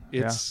thing.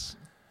 It's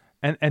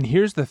and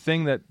here's the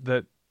thing that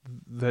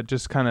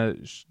just kind of,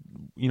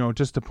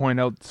 just to point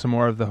out some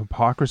more of the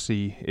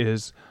hypocrisy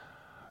is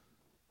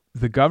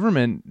the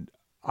government,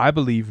 I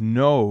believe,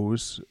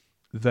 knows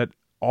that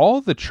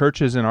all the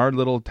churches in our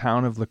little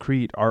town of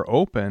Lacrete are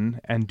open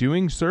and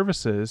doing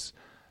services,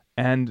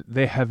 and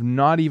they have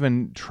not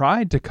even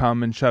tried to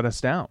come and shut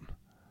us down.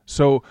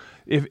 So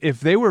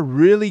if they were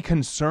really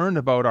concerned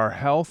about our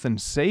health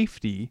and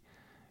safety,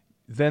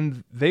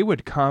 then they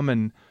would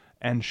come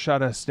and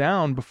shut us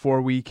down before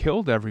we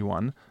killed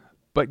everyone.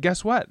 But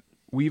guess what?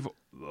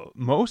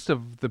 Most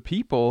of the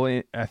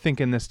people, I think,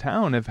 in this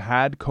town have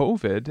had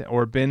COVID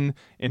or been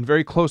in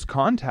very close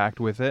contact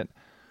with it.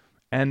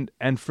 And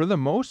for the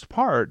most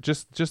part,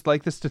 just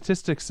like the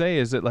statistics say,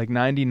 is it like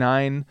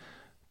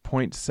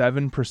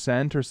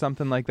 99.7% or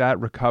something like that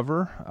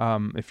recover?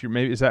 If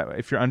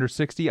you're under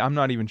 60, I'm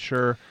not even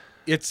sure.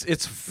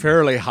 It's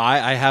fairly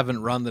high. I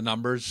haven't run the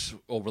numbers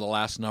over the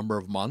last number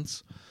of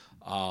months,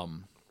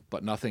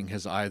 but nothing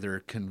has either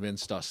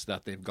convinced us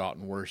that they've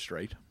gotten worse,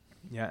 right?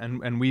 Yeah,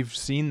 and we've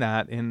seen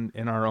that in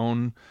our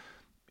own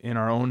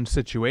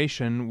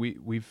situation.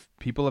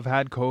 People have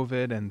had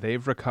COVID and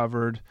they've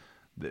recovered.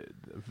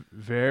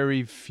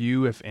 Very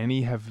few, if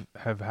any, have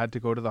had to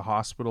go to the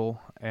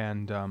hospital,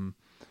 and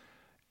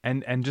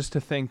just to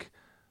think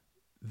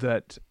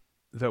that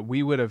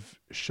we would have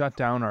shut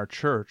down our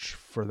church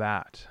for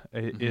that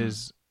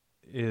is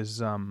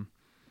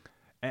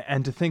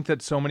and to think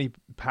that so many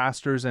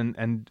pastors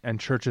and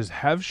churches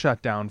have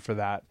shut down for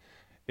that,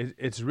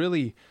 it's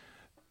really,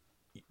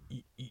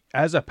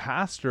 as a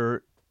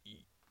pastor,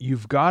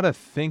 you've got to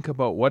think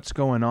about what's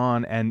going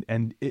on,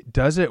 and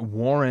does it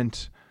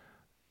warrant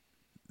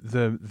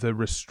the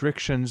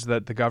restrictions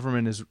that the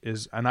government is,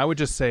 and I would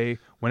just say,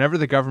 whenever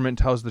the government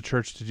tells the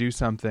church to do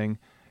something,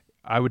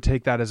 I would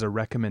take that as a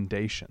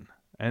recommendation.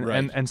 And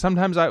right. and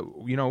sometimes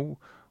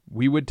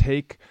we would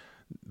take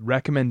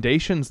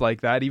recommendations like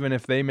that, even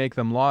if they make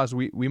them laws.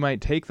 We might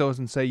take those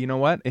and say, you know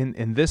what,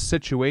 in this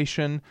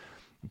situation,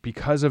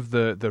 because of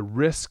the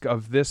risk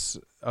of this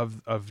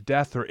of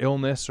death or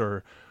illness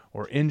or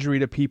injury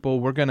to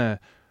people, we're gonna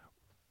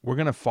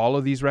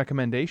follow these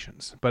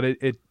recommendations. But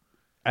it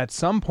at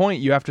some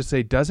point, you have to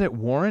say, does it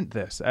warrant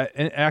this?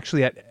 And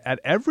actually, at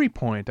every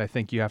point, I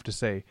think you have to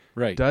say,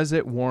 right, does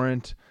it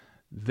warrant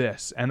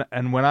this?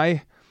 And when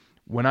I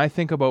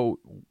think about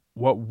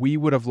what we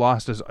would have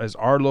lost as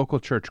our local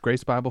church,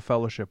 Grace Bible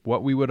Fellowship,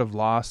 what we would have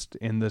lost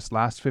in this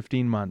last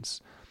 15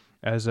 months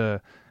as a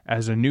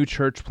new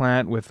church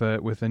plant with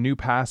a new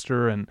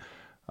pastor, and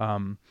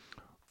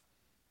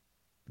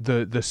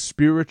the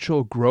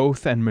spiritual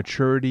growth and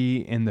maturity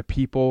in the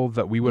people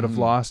that we would have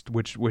lost,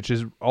 which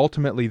is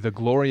ultimately the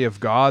glory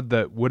of God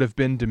that would have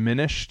been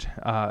diminished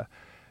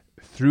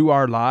through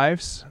our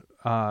lives,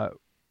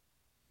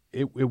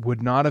 it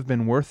would not have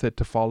been worth it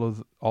to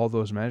follow all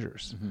those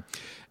measures. Mm-hmm.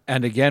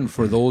 And again,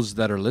 for those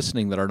that are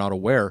listening that are not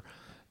aware,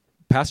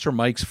 Pastor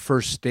Mike's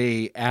first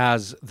day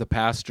as the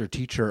pastor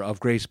teacher of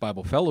Grace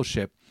Bible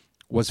Fellowship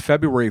was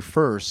February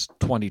 1st,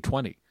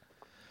 2020.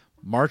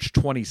 March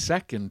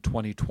 22nd,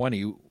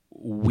 2020,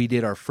 we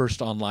did our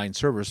first online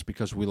service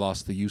because we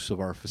lost the use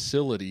of our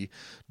facility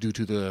due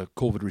to the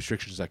COVID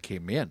restrictions that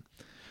came in.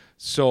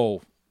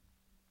 So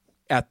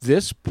at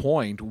this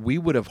point, we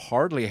would have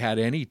hardly had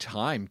any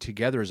time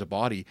together as a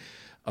body,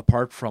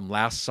 apart from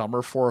last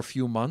summer for a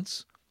few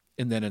months.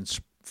 And then in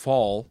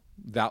fall,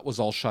 that was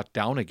all shut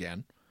down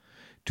again,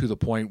 to the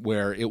point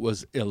where it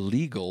was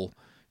illegal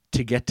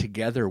to get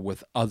together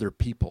with other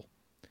people.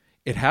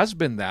 It has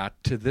been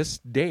that to this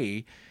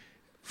day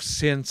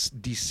since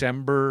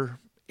December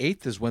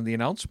 8th is when the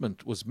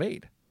announcement was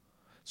made.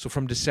 So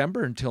from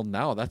December until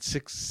now, that's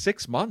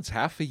six months,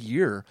 half a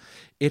year,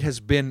 it has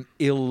been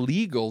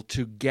illegal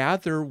to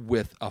gather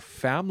with a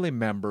family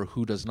member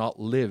who does not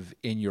live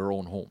in your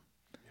own home.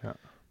 Yeah.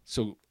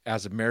 So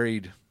as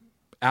married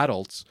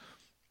adults,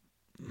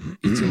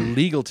 it's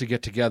illegal to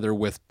get together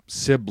with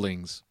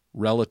siblings,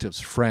 relatives,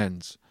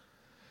 friends.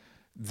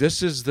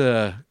 These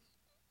are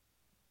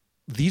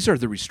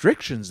the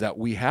restrictions that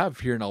we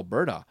have here in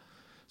Alberta.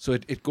 So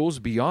it goes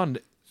beyond.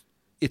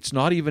 It's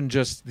not even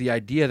just the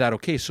idea that,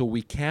 okay, so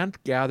we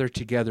can't gather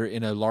together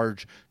in a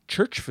large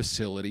church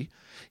facility.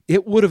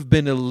 It would have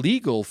been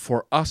illegal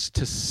for us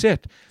to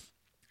sit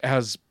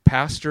as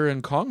pastor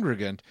and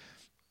congregant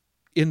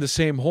in the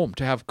same home,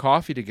 to have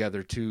coffee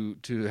together, to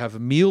have a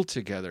meal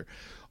together.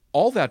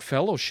 All that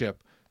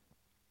fellowship,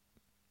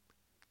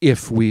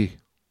 if we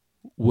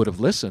would have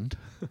listened,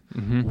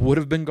 would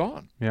have been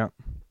gone. Yeah.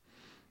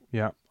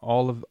 Yeah,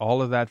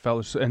 all of that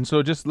fellowship. And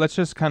so let's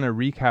just kind of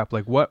recap,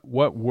 like what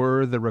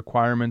were the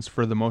requirements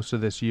for the most of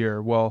this year?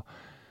 Well,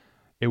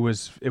 it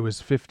was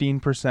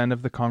 15%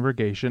 of the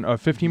congregation,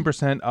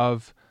 15%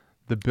 of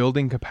the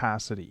building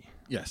capacity.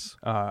 Yes.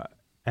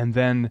 And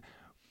then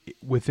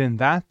within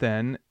that,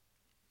 then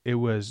it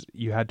was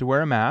you had to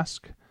wear a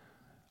mask.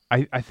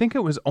 I think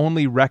it was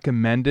only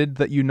recommended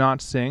that you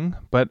not sing,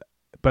 but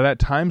at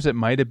times it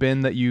might have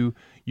been that you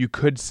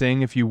could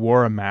sing if you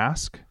wore a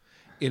mask.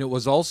 And it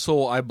was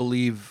also, I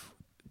believe,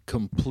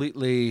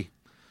 completely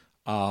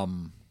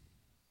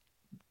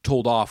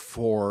told off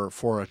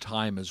for a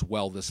time as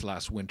well this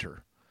last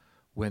winter,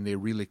 when they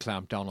really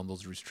clamped down on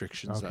those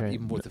restrictions. Okay.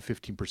 Even with the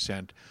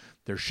 15%,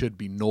 there should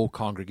be no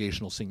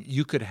congregational singing.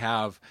 You could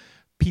have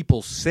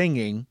people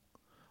singing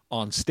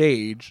on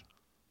stage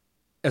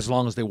as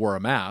long as they wore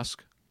a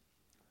mask,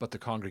 but the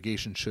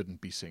congregation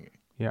shouldn't be singing.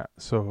 Yeah,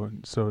 so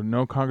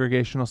no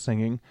congregational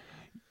singing.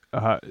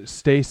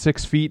 Stay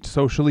 6 feet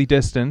socially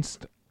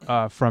distanced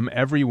from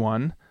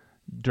everyone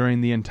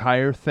during the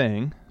entire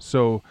thing.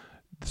 So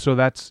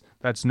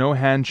that's no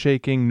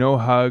handshaking, no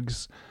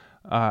hugs.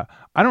 I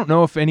don't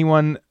know if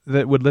anyone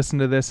that would listen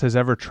to this has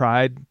ever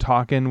tried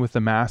talking with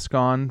the mask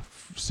on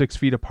 6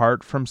 feet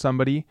apart from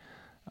somebody.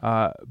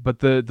 But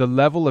the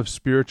level of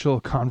spiritual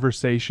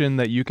conversation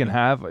that you can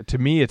have, to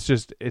me,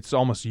 it's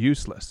almost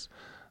useless.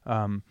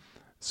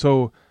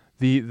 So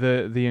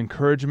the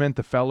encouragement,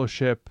 the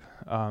fellowship,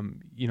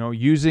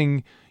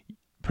 using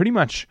pretty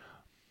much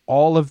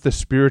all of the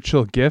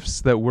spiritual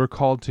gifts that we're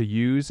called to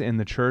use in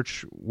the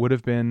church would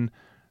have been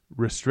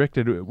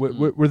restricted.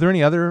 Were there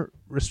any other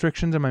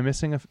restrictions? Am I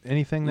missing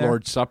anything there?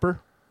 Lord's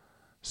Supper?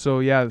 So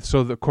yeah,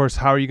 of course,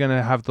 how are you going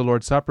to have the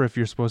Lord's Supper if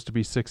you're supposed to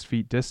be 6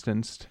 feet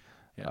distanced?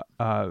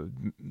 Yeah.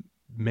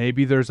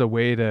 Maybe there's a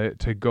way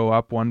to go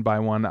up one by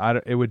one.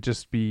 It would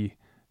just be,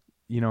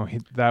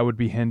 that would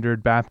be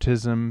hindered.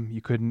 Baptism,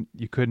 you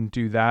couldn't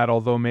do that.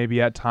 Although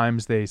maybe at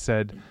times they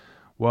said,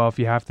 well, if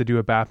you have to do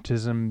a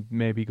baptism,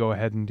 maybe go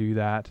ahead and do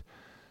that.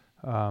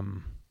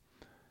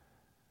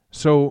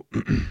 So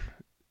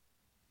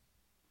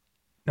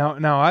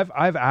now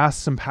I've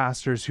asked some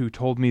pastors who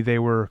told me they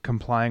were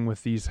complying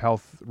with these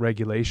health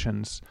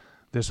regulations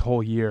this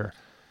whole year,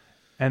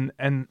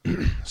 and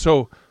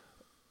so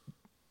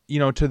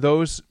to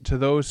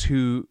those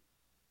who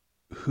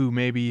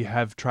maybe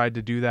have tried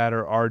to do that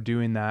or are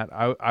doing that,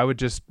 I would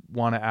just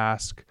want to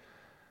ask,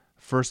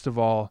 first of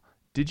all,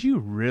 did you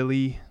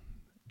really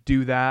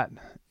do that?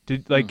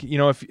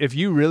 If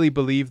you really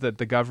believe that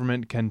the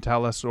government can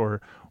tell us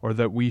or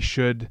that we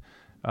should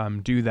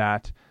do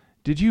that,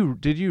 did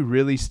you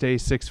really stay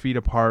 6 feet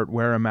apart,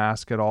 wear a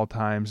mask at all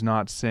times,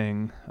 not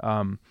sing?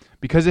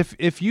 Because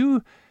if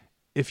you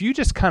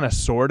just kind of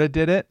sorta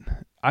did it,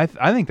 I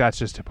think that's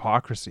just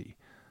hypocrisy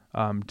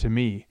to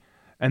me.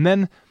 And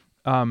then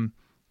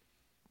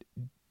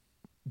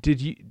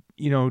did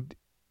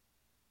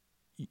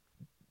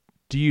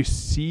do you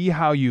see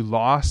how you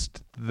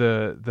lost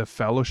the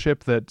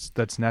fellowship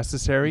that's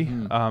necessary?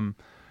 Mm-hmm.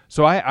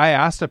 So I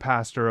asked a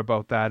pastor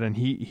about that, and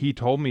he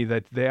told me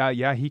that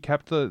he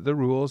kept the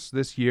rules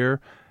this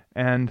year,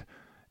 and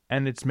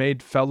it's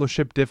made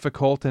fellowship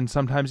difficult, and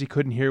sometimes he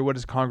couldn't hear what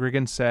his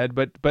congregants said,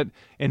 but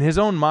in his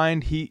own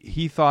mind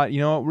he thought,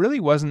 it really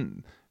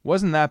wasn't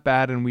that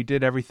bad, and we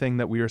did everything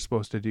that we were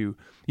supposed to do.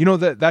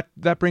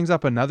 That brings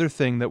up another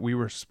thing that we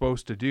were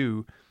supposed to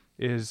do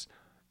is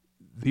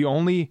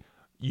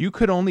you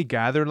could only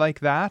gather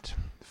like that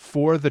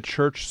for the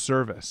church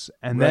service.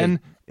 And right. Then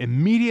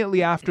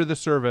immediately after the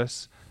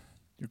service,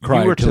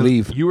 you were to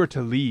leave. You were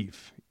to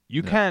leave.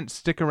 You can't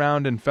stick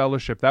around in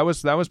fellowship. That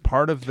was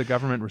part of the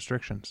government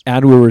restrictions.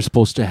 And we were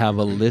supposed to have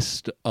a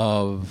list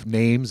of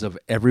names of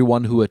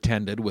everyone who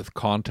attended with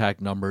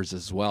contact numbers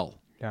as well.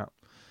 Yeah.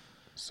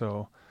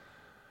 So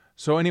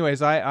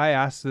anyways, I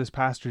asked this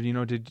pastor,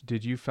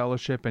 did you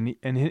fellowship? And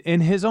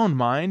in his own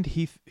mind,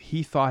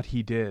 he thought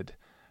he did.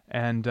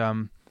 And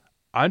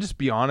I'll just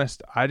be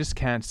honest, I just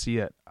can't see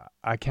it.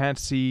 I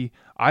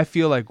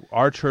feel like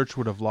our church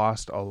would have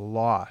lost a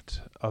lot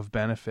of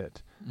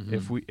benefit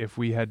if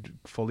we had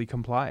fully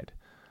complied.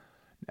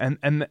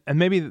 And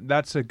maybe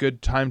that's a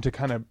good time to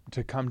kind of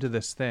to come to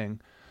this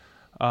thing.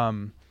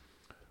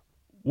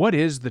 What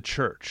is the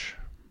church?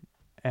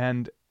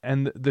 And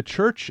the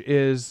church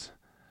is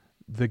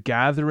the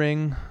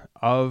gathering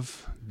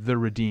of the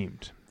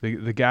redeemed,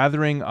 the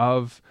gathering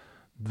of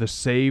the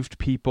saved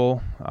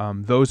people,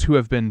 those who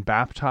have been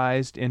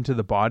baptized into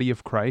the body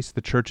of Christ.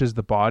 The church is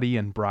the body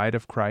and bride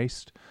of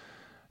Christ.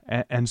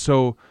 And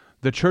so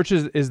the church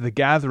is the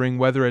gathering,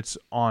 whether it's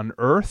on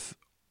earth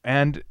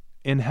and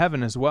in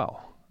heaven as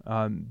well.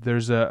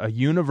 There's a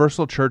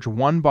universal church,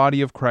 one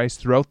body of Christ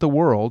throughout the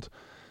world,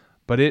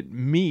 but it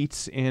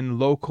meets in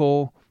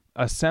local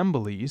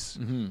assemblies.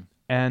 Mm-hmm.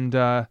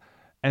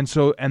 And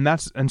so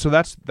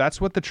that's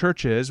what the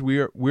church is.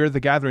 We're the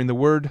gathering. The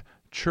word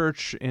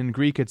church in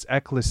Greek, it's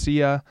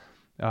ekklesia.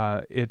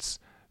 It's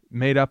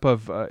made up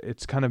of.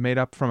 It's kind of made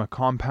up from a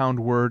compound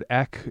word.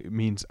 Ek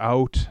means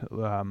out.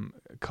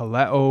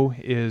 Kaleo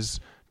is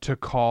to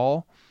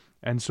call,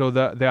 and so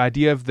the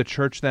idea of the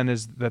church then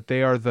is that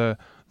they are the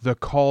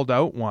called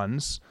out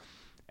ones,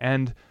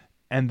 and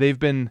they've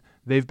been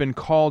they've been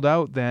called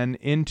out then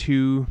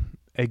into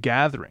a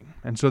gathering.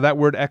 And so that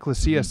word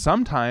ecclesia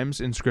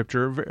sometimes in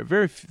Scripture,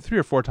 very 3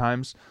 or 4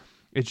 times,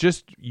 it's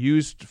just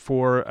used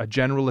for a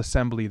general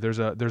assembly. There's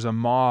a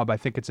mob, I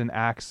think it's in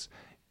Acts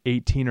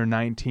 18 or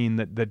 19,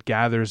 that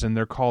gathers, and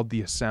they're called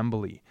the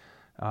assembly.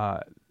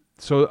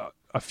 So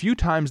a few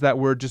times that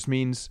word just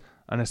means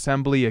an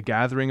assembly, a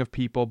gathering of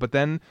people, but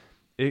then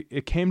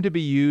it came to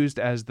be used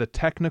as the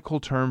technical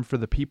term for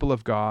the people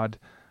of God,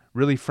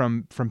 really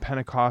from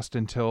Pentecost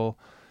until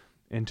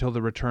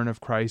the return of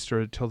Christ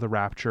or until the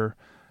rapture.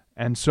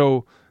 And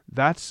so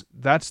that's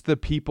the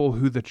people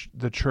who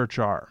the church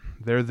are.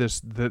 They're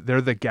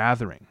the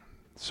gathering.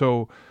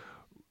 So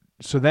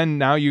then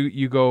now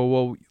you go,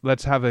 well,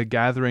 let's have a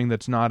gathering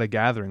that's not a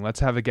gathering. Let's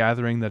have a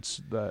gathering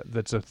that's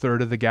a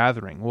third of the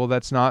gathering. Well,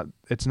 it's not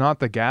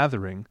the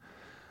gathering.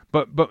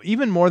 But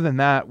even more than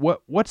that,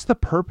 what's the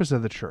purpose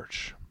of the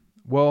church?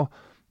 Well,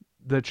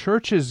 the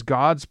church is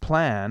God's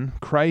plan,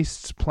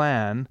 Christ's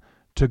plan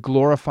to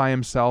glorify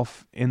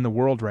himself in the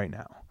world right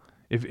now.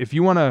 If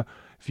you want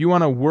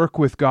to work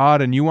with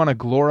God and you want to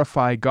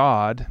glorify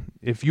God,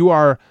 if you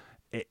are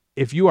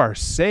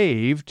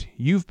saved,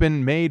 you've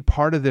been made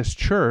part of this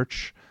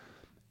church,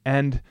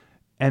 and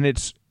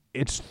it's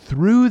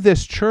through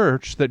this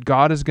church that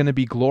God is going to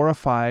be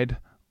glorified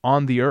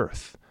on the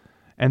earth.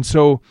 And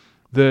so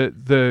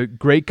the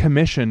Great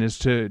Commission is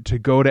to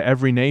go to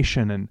every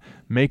nation and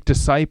make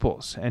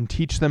disciples and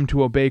teach them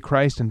to obey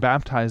Christ and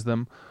baptize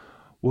them.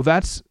 Well,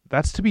 that's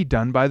to be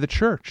done by the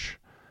church.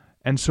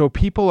 And so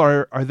people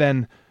are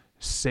then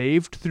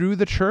saved through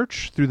the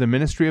church, through the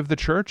ministry of the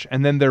church,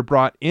 and then they're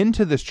brought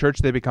into this church.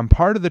 They become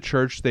part of the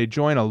church. They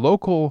join a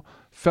local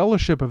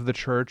fellowship of the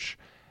church,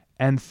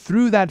 and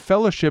through that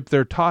fellowship,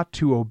 they're taught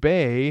to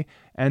obey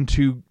and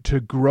to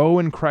grow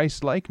in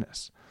Christ's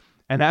likeness.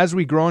 And as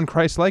we grow in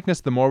Christ's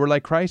likeness, the more we're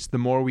like Christ, the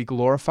more we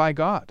glorify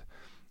God.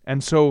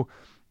 And so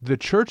the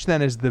church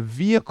then is the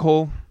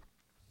vehicle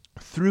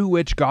through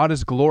which God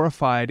is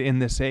glorified in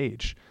this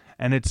age.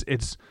 And it's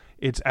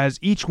as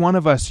each one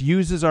of us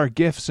uses our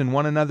gifts in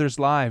one another's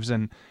lives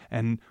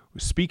and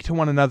speak to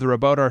one another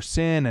about our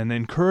sin and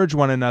encourage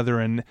one another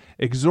and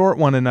exhort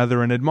one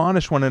another and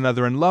admonish one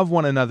another and love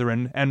one another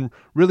and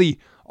really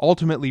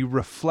ultimately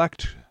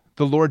reflect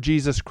the Lord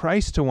Jesus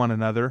Christ to one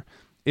another.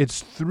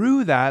 It's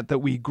through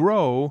that we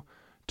grow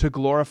to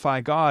glorify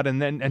God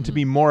and to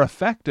be more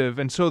effective.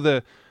 And so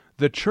the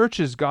church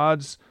is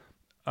God's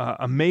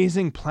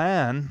amazing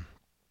plan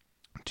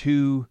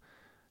to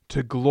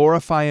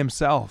glorify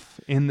himself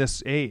in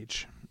this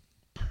age.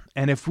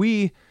 And if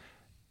we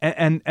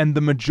and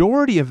the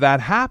majority of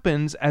that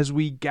happens as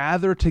we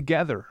gather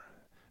together,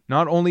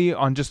 not only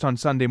on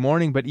Sunday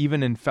morning, but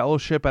even in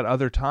fellowship at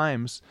other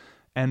times,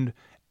 and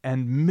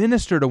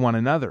minister to one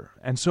another.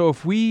 And so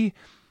if we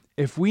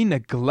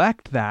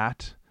neglect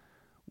that,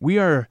 we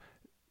are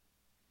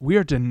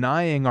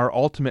denying our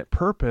ultimate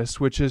purpose,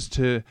 which is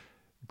to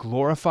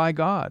glorify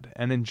God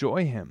and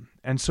enjoy him.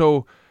 And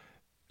so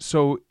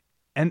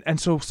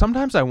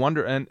sometimes I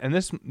wonder, and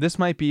this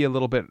might be a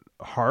little bit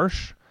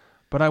harsh,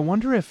 but I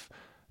wonder if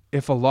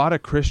a lot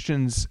of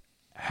Christians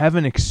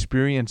haven't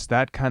experienced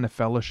that kind of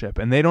fellowship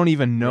and they don't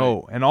even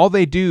know. Right. And all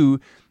they do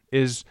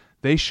is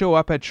they show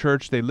up at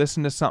church, they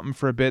listen to something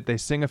for a bit, they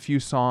sing a few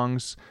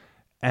songs,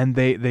 and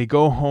they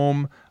go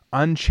home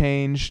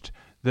unchanged.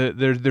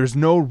 There's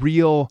no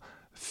real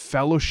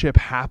fellowship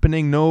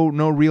happening, no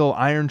real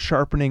iron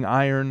sharpening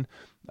iron,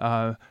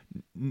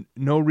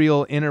 no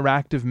real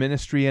interactive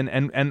ministry,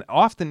 and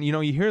often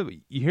you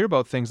hear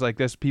about things like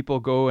this. People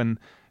go and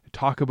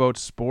talk about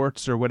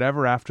sports or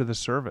whatever after the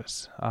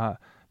service.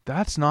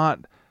 That's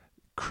not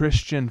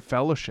Christian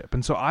fellowship.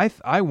 And so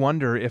I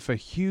wonder if a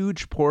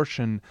huge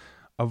portion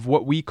of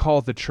what we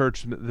call the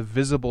church, the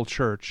visible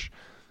church,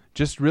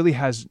 just really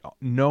has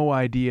no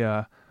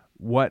idea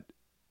what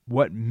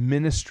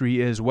ministry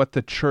is, what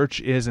the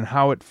church is, and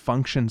how it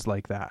functions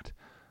like that.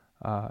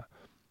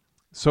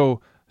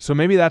 So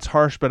maybe that's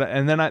harsh, but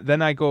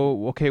then I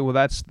go, okay, well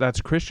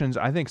that's Christians.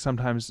 I think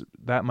sometimes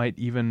that might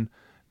even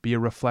be a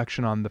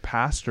reflection on the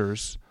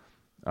pastors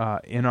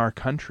in our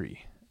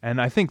country, and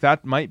I think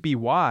that might be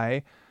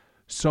why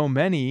so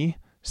many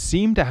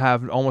seem to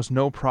have almost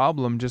no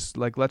problem. Just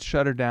like, let's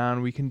shut her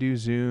down. We can do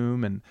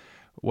Zoom, and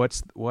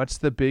what's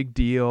the big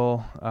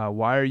deal?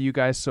 Why are you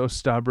guys so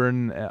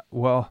stubborn?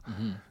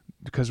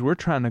 Because we're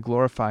trying to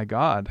glorify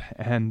God,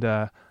 and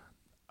I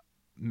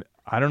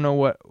don't know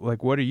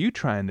what are you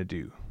trying to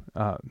do?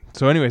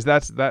 So anyways,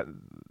 that's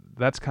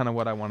kind of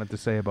what I wanted to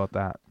say about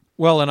that.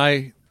 Well, and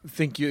I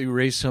think you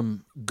raised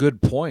some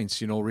good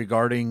points,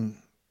 regarding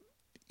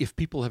if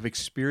people have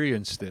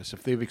experienced this,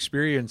 if they've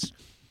experienced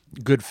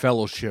good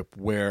fellowship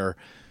where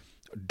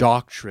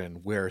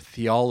doctrine, where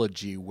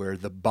theology, where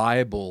the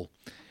Bible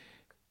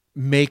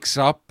makes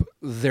up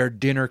their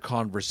dinner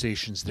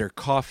conversations, their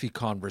coffee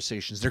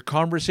conversations, their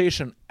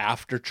conversation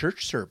after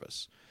church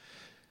service.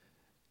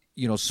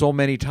 So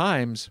many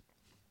times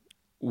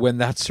when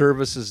that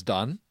service is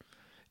done,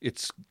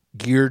 it's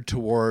geared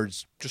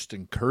towards just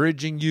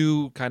encouraging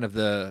you, kind of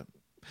the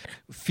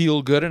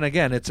feel good. And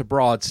again, it's a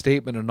broad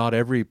statement, and not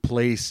every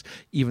place,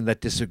 even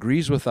that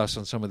disagrees with us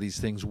on some of these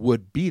things,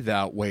 would be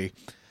that way.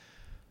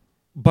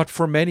 But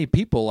for many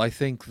people, I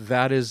think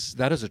that is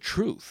a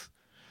truth.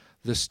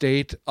 The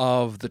state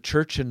of the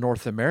church in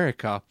North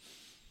America,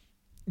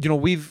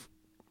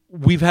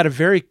 we've had a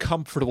very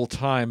comfortable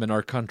time in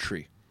our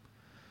country.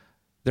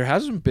 There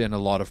hasn't been a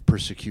lot of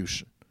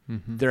persecution.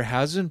 Mm-hmm. There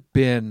hasn't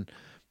been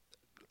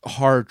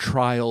hard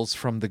trials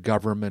from the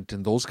government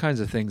and those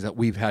kinds of things that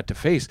we've had to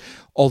face,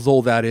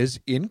 although that is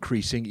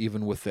increasing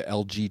even with the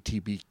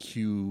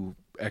LGBTQ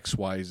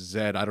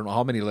XYZ. I don't know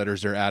how many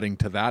letters they're adding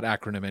to that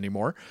acronym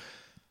anymore.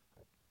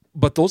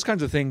 But those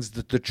kinds of things,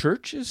 that the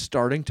church is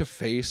starting to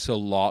face a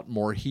lot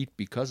more heat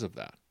because of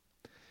that.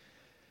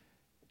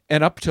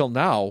 And up till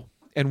now,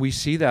 and we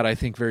see that, I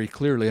think, very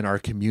clearly in our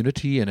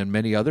community and in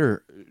many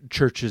other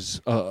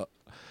churches,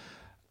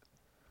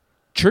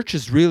 church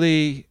is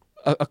really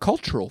a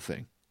cultural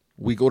thing.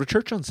 We go to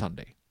church on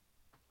Sunday.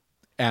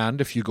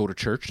 And if you go to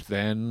church,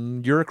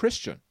 then you're a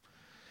Christian.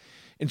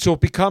 And so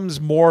it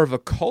becomes more of a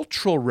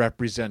cultural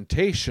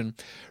representation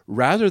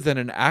rather than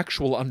an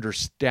actual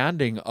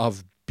understanding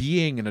of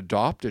being an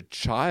adopted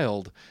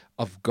child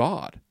of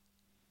God,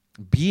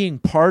 being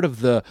part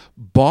of the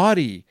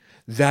body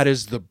that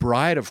is the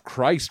bride of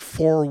Christ,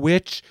 for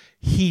which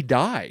he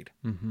died.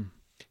 Mm-hmm.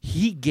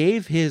 He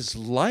gave his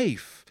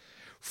life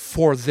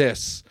for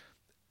this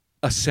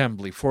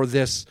assembly, for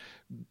this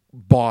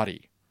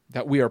body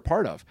that we are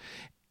part of.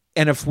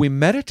 And if we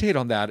meditate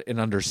on that and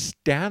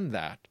understand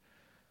that,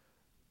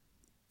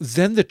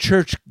 then the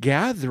church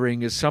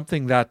gathering is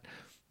something that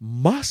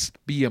must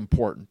be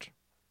important.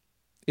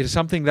 It is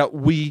something that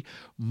we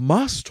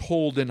must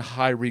hold in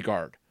high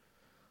regard.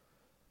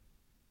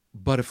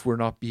 But if we're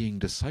not being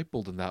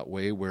discipled in that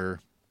way, where,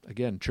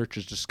 again, church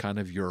is just kind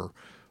of your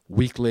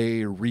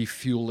weekly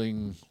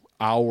refueling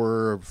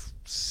hour of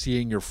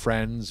seeing your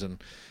friends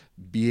and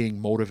being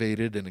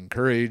motivated and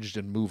encouraged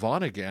and move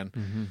on again,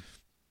 mm-hmm.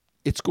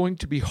 It's going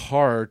to be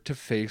hard to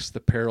face the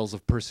perils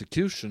of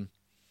persecution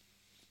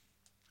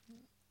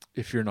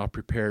if you're not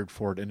prepared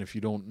for it and if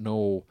you don't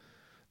know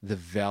the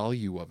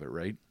value of it,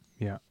 right?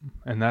 Yeah,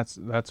 and that's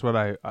what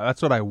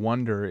I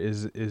wonder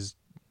is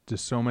do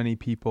so many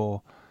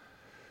people,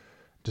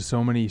 do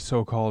so many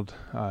so-called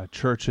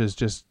churches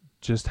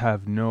just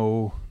have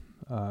no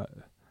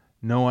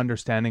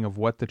understanding of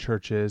what the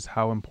church is,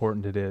 how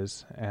important it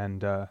is,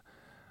 and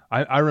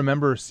I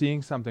remember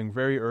seeing something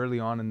very early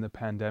on in the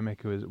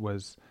pandemic. It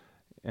was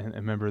and I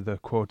remember the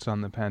quotes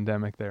on the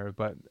pandemic there,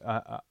 but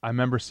I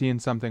remember seeing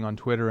something on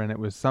Twitter, and it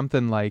was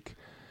something like,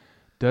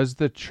 does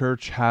the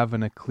church have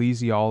an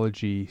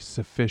ecclesiology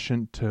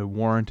sufficient to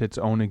warrant its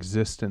own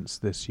existence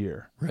this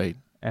year? Right.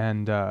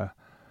 And I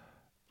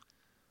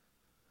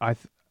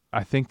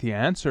think the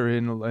answer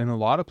in a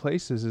lot of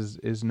places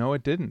is no,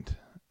 it didn't.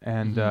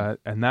 And mm-hmm.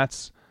 And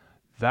that's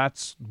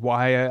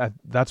why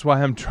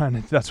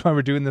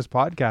we're doing this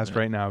podcast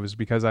right now, is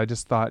because I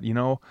just thought,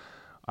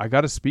 I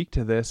got to speak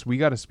to this. We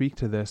got to speak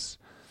to this.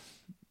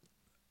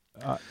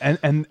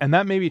 And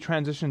that maybe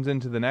transitions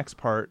into the next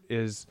part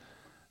is,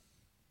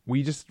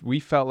 we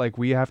felt like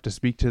we have to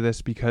speak to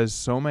this because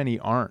so many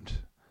aren't.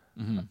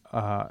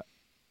 Mm-hmm.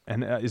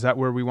 And is that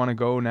where we want to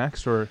go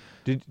next? Or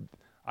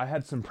I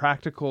had some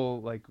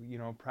practical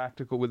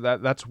with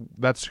that.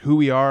 That's who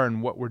we are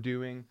and what we're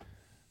doing,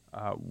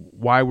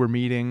 why we're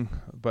meeting.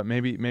 But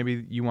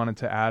maybe you wanted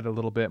to add a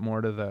little bit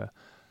more to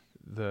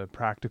the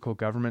practical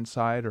government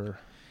side, or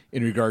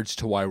in regards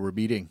to why we're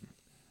meeting.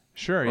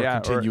 Sure. Or yeah.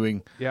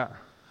 Continuing. Yeah.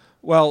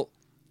 Well,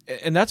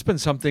 and that's been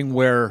something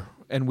where,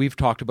 and we've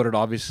talked about it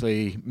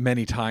obviously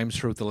many times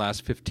throughout the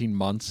last 15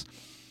 months.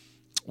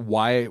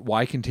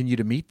 Why continue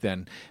to meet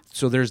then?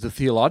 So there's the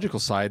theological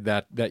side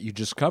that you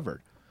just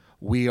covered.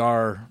 We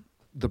are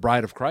the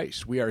bride of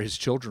Christ. We are his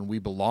children. We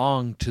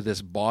belong to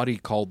this body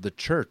called the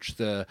church,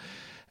 the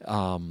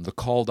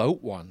called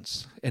out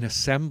ones, an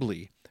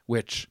assembly,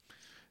 which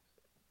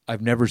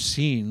I've never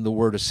seen the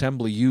word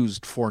assembly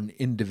used for an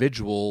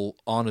individual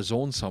on his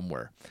own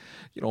somewhere.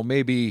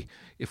 Maybe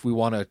if we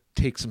want to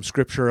take some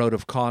scripture out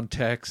of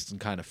context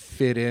and kind of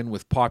fit in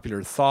with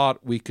popular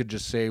thought, we could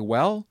just say,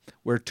 well,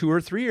 where 2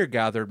 or 3 are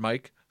gathered,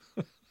 Mike,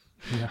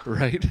 yeah.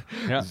 Right?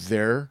 Yeah.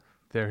 There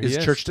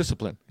is church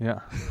discipline.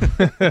 Yeah.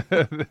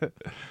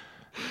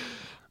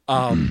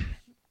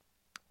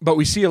 But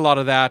we see a lot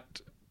of that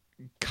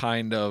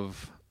kind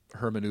of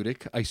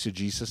hermeneutic,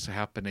 eisegesis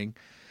happening.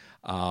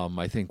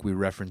 I think we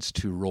reference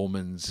to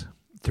Romans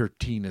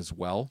 13 as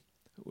well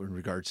in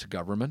regards to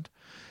government.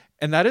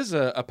 And that is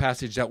a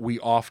passage that we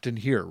often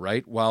hear,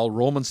 right? Well,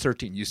 Romans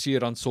 13, you see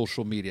it on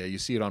social media. You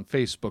see it on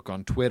Facebook,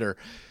 on Twitter.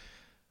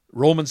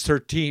 Romans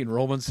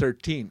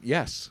 13.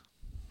 Yes,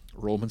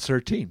 Romans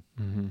 13,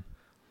 mm-hmm.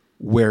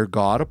 where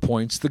God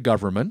appoints the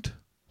government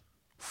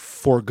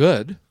for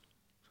good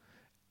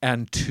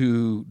and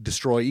to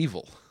destroy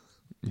evil.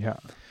 Yeah.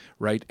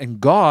 Right? And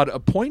God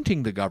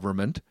appointing the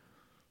government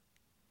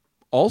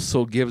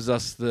also gives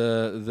us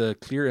the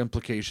clear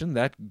implication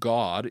that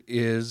God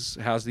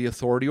has the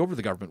authority over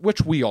the government,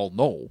 which we all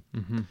know.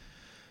 Mm-hmm.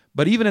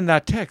 But even in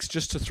that text,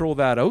 just to throw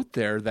that out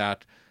there,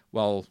 that,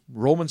 well,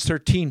 Romans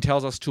 13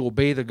 tells us to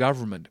obey the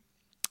government.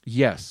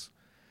 Yes,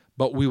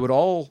 but we would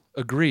all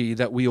agree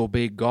that we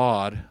obey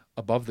God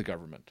above the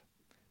government.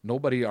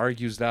 Nobody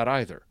argues that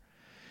either.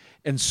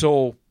 And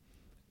so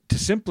to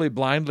simply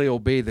blindly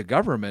obey the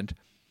government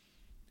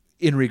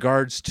in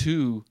regards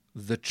to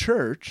the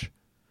church,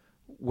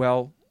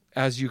 well,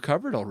 as you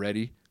covered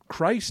already,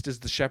 Christ is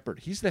the shepherd.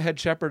 He's the head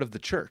shepherd of the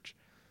church.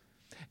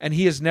 And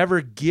he has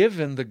never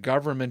given the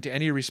government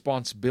any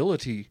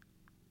responsibility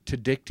to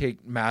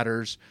dictate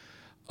matters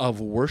of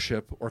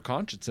worship or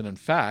conscience. And in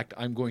fact,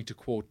 I'm going to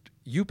quote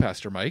you,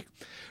 Pastor Mike,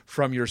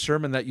 from your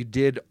sermon that you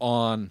did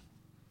on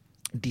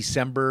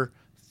December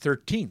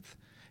 13th.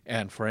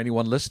 And for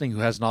anyone listening who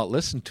has not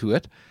listened to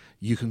it,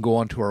 you can go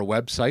onto our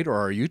website or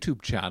our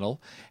YouTube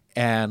channel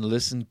and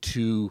listen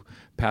to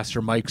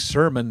Pastor Mike's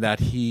sermon that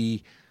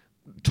he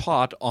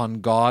taught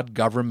on God,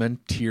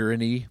 government,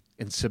 tyranny,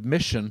 and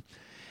submission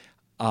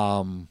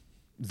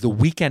the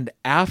weekend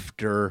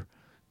after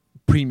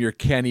Premier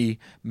Kenney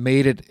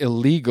made it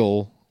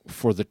illegal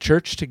for the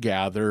church to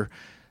gather,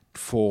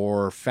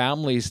 for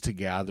families to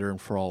gather, and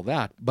for all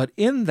that. But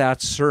in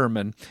that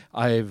sermon,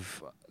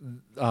 I've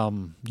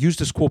used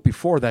this quote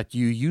before that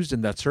you used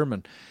in that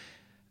sermon,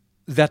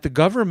 that the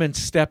government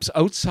steps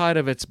outside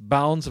of its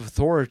bounds of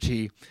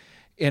authority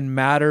in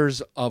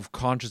matters of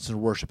conscience and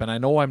worship. And I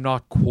know I'm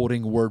not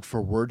quoting word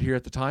for word here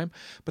at the time,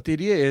 but the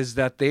idea is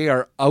that they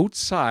are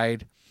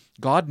outside.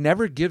 God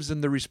never gives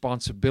them the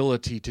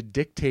responsibility to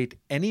dictate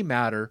any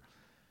matter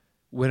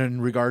when in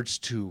regards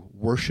to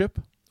worship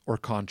or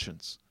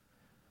conscience.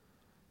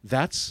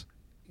 That's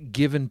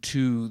given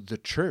to the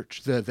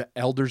church. The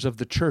elders of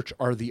the church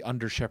are the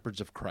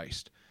under-shepherds of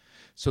Christ.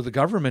 So the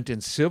government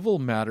in civil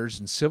matters,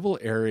 in civil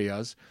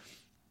areas,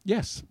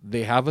 yes,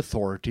 they have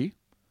authority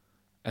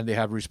and they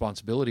have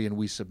responsibility, and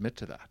we submit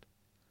to that.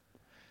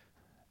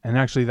 And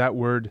actually that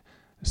word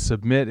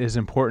submit is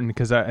important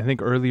because I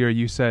think earlier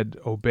you said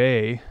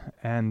obey,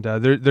 and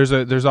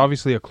there's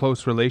obviously a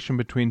close relation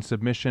between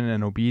submission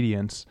and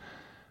obedience,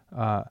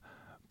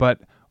 but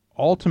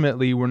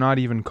ultimately we're not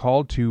even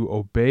called to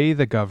obey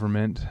the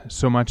government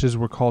so much as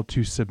we're called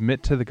to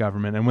submit to the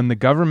government. And when the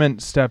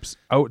government steps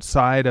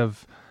outside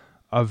of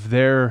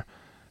their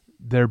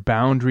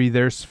boundary,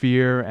 their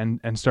sphere,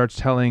 and starts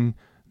telling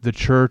the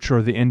church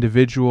or the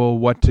individual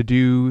what to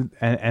do,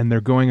 and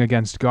they're going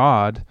against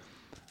God,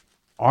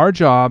 our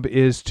job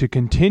is to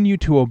continue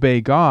to obey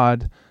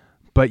God,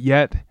 but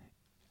yet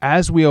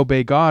as we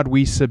obey God,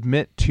 we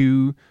submit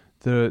to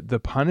the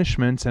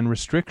punishments and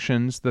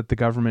restrictions that the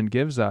government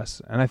gives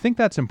us. And I think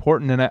that's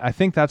important, and I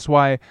think that's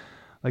why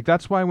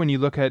when you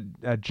look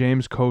at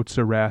James Coates'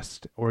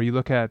 arrest, or you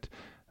look at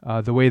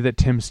the way that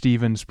Tim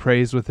Stevens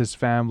prays with his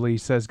family,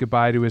 says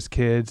goodbye to his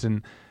kids,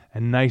 and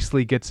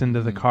nicely gets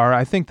into the car,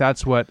 I think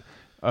that's what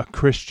a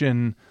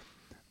Christian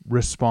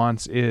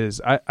response is.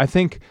 I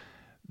think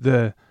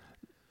the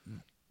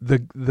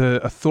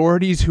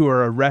authorities who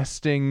are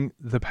arresting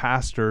the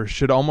pastor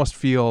should almost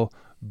feel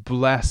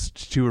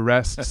blessed to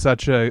arrest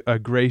such a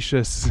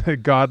gracious,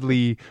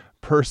 godly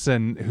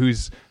person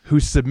who's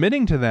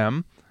submitting to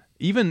them,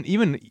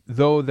 even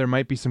though there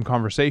might be some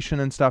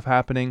conversation and stuff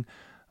happening.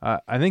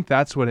 I think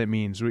that's what it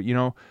means.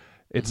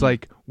 It's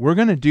like, we're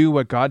going to do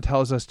what God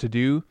tells us to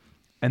do,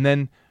 and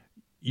then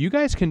you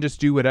guys can just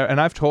do whatever.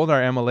 And I've told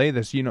our MLA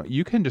this,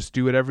 you can just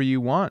do whatever you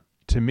want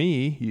to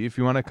me. If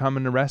you want to come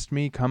and arrest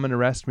me, come and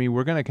arrest me.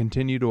 We're going to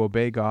continue to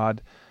obey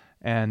God.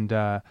 And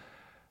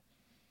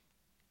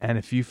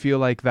if you feel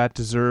like that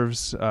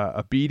deserves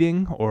a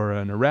beating or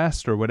an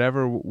arrest or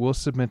whatever, we'll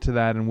submit to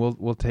that, and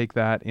we'll take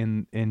that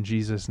in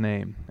Jesus'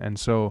 name. And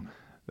so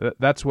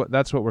that's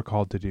what we're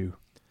called to do.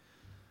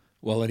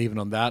 Well, and even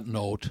on that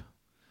note,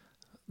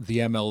 the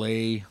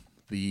MLA,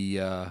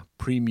 the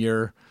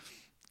premier,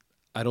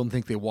 I don't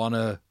think they want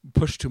to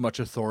push too much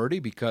authority,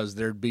 because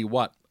there'd be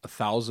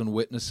 1,000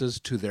 witnesses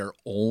to their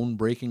own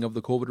breaking of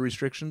the COVID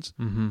restrictions,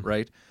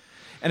 right?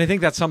 And I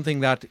think that's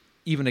something that,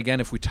 even again,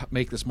 if we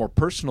make this more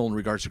personal in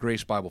regards to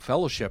Grace Bible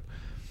Fellowship,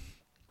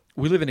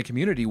 we live in a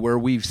community where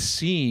we've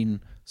seen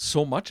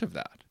so much of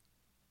that,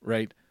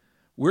 right?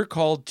 We're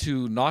called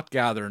to not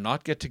gather,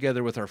 not get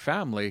together with our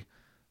family,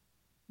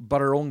 but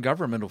our own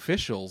government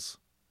officials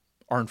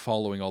aren't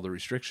following all the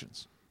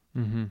restrictions.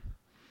 In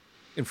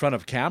front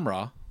of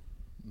camera,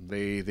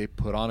 they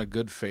put on a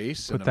good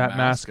face, put that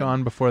mask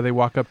on before they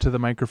walk up to the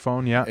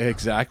microphone. Yeah,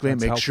 exactly.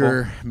 Make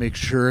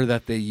sure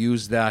that they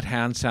use that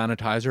hand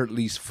sanitizer at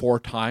least 4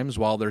 times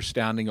while they're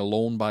standing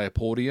alone by a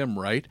podium,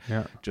 right?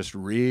 Yeah, just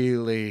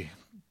really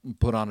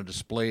put on a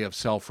display of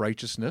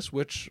self-righteousness,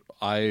 which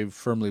I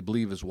firmly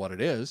believe is what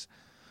it is.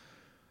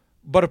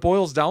 But it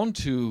boils down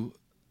to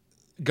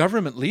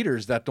government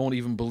leaders that don't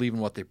even believe in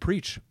what they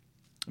preach.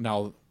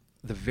 Now,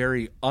 the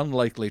very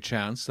unlikely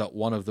chance that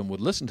one of them would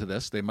listen to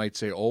this, they might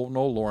say, "Oh,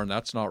 no, Lauren,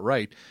 that's not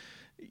right."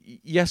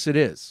 Yes, it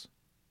is.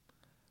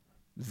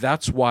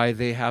 That's why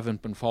they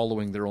haven't been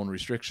following their own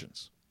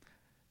restrictions.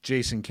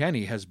 Jason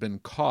Kenney has been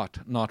caught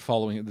not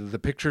following the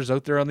pictures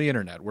out there on the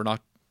internet.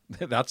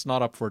 That's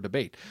not up for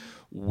debate.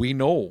 We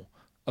know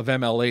of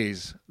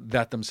MLAs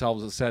that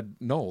themselves have said,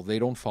 no, they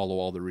don't follow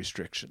all the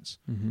restrictions.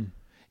 Mm-hmm.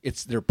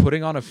 They're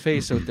putting on a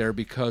face out there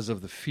because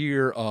of the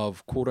fear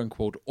of, quote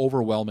unquote,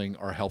 overwhelming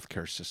our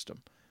healthcare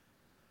system.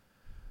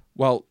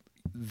 Well,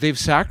 they've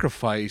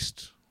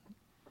sacrificed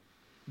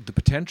the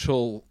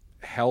potential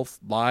health,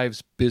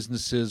 lives,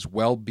 businesses,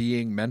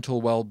 well-being,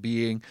 mental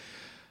well-being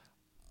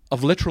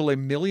of literally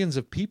millions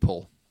of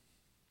people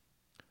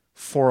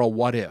for a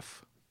what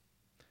if.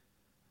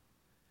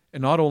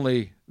 And not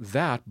only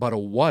that, but a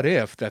what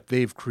if that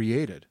they've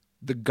created.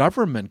 The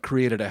government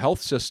created a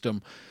health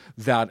system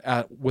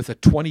that with a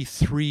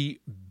 $23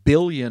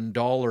 billion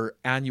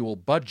annual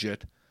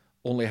budget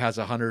only has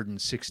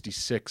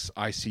 166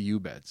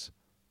 ICU beds.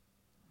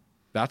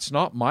 That's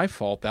not my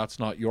fault. That's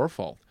not your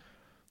fault.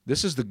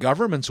 This is the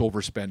government's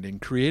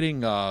overspending,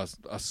 creating a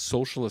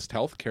socialist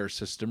healthcare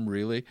system,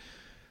 really,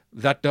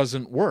 that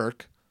doesn't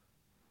work,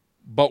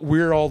 but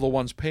we're all the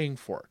ones paying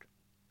for it.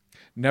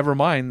 Never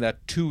mind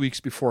that 2 weeks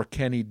before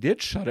Kenny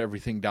did shut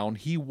everything down,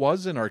 he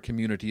was in our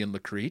community in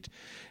Lacrete,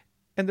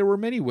 and there were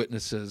many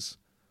witnesses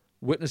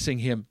witnessing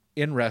him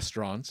in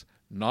restaurants,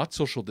 not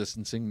social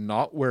distancing,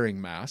 not wearing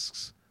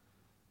masks.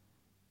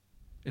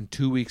 And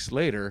 2 weeks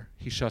later,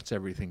 he shuts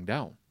everything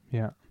down.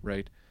 Yeah.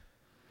 Right?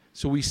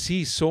 So we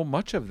see so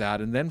much of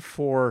that. And then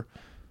for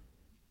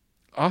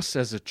us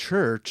as a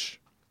church,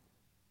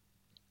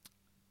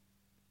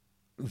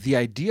 the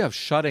idea of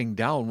shutting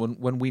down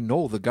when we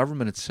know the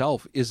government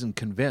itself isn't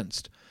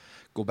convinced.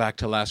 Go back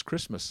to last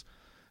Christmas.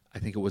 I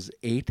think it was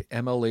 8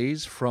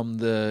 MLAs from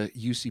the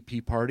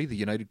UCP party, the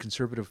United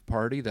Conservative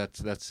Party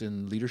that's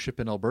in leadership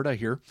in Alberta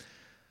here.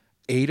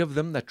 8 of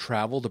them that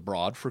traveled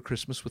abroad for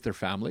Christmas with their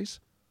families.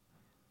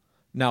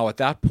 Now, at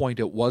that point,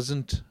 it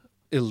wasn't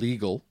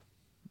illegal.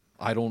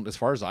 As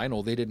far as I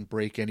know, they didn't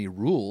break any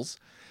rules.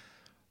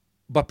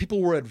 But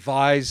people were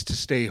advised to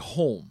stay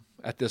home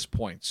at this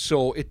point.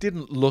 So it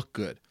didn't look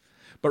good.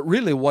 But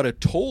really what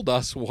it told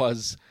us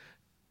was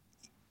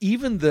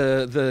even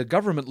the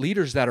government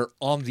leaders that are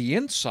on the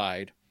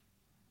inside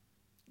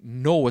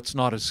know it's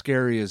not as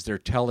scary as they're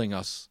telling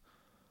us.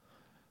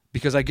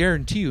 Because I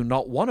guarantee you,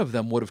 not one of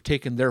them would have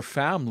taken their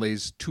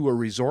families to a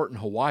resort in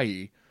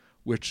Hawaii,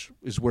 which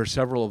is where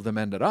several of them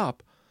ended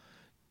up,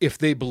 if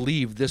they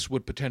believed this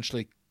would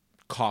potentially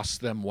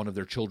cost them one of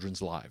their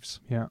children's lives.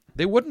 Yeah.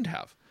 They wouldn't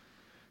have.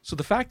 So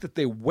the fact that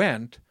they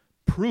went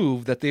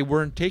proved that they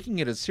weren't taking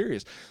it as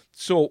serious.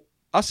 So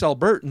us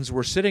Albertans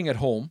were sitting at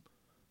home,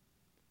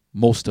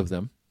 most of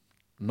them,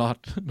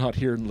 not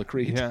here in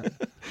Lacrete. Yeah.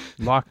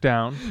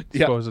 Lockdown,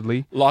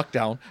 supposedly. Yeah.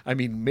 Lockdown. I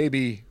mean,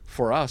 maybe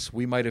for us,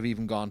 we might have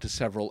even gone to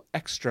several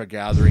extra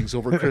gatherings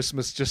over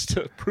Christmas just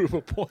to prove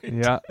a point.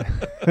 Yeah.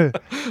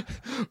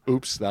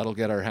 Oops, that'll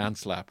get our hand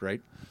slapped,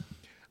 right?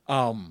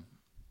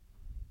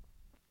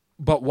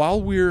 But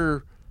while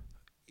we're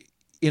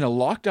in a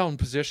lockdown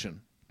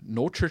position,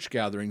 no church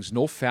gatherings,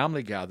 no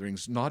family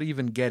gatherings, not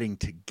even getting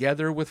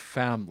together with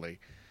family,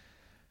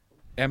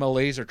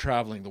 MLAs are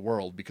traveling the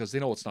world because they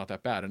know it's not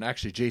that bad. And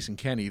actually, Jason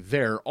Kenney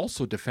there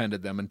also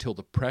defended them until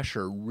the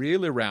pressure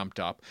really ramped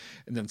up.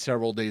 And then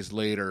several days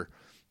later,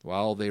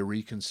 well, they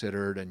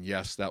reconsidered, and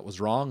yes, that was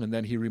wrong. And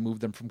then he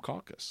removed them from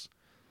caucus.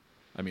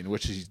 I mean,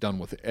 which he's done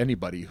with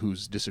anybody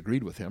who's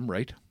disagreed with him,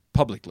 right?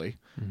 Publicly.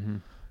 Mm-hmm.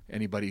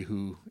 Anybody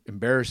who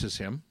embarrasses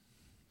him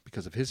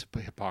because of his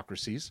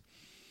hypocrisies,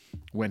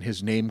 when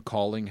his name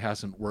calling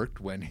hasn't worked,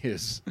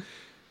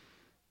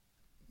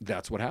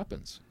 that's what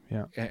happens.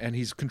 Yeah. And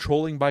he's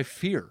controlling by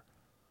fear,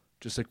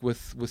 just like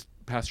with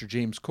Pastor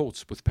James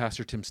Coates, with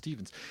Pastor Tim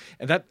Stevens.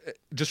 And that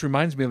just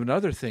reminds me of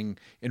another thing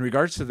in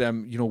regards to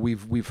them. You know,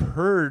 we've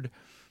heard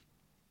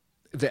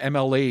the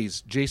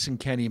MLAs, Jason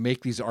Kenney,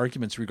 make these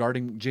arguments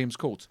regarding James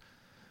Coates.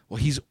 Well,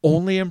 he's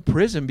only in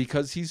prison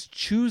because he's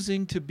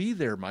choosing to be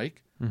there,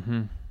 Mike.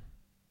 Mm-hmm.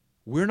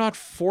 We're not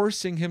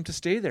forcing him to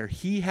stay there.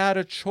 He had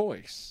a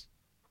choice.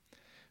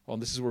 Well,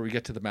 and this is where we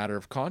get to the matter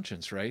of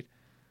conscience, right?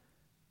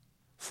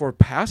 For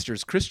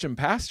pastors, Christian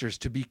pastors,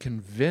 to be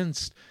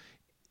convinced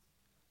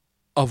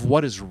of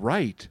what is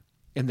right,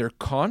 and their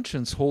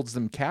conscience holds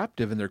them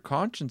captive, and their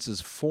conscience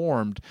is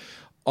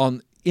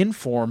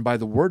informed by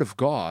the Word of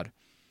God,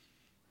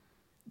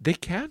 they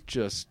can't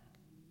just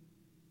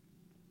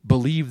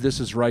believe this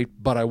is right,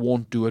 but I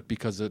won't do it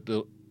because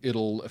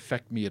it'll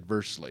affect me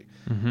adversely.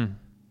 Mm-hmm.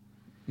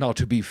 Now,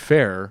 to be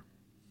fair,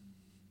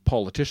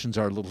 politicians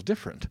are a little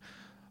different.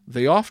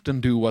 They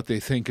often do what they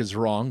think is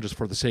wrong just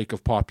for the sake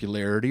of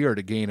popularity or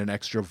to gain an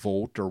extra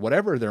vote or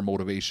whatever their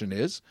motivation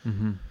is.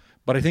 Mm-hmm.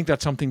 But I think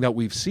that's something that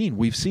we've seen.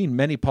 We've seen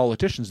many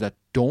politicians that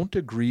don't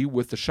agree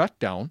with the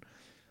shutdown,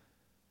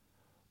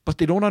 but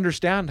they don't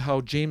understand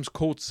how James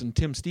Coates and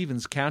Tim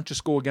Stevens can't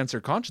just go against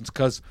their conscience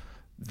because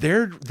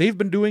they've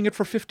been doing it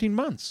for 15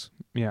 months.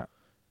 Yeah.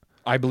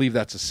 I believe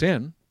that's a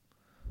sin.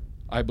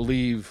 I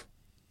believe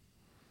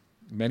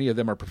many of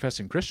them are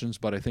professing Christians,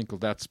 but I think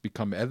that's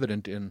become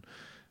evident in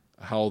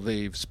how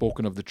they've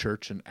spoken of the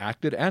church and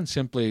acted, and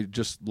simply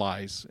just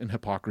lies and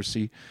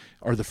hypocrisy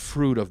are the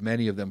fruit of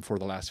many of them for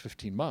the last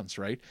 15 months,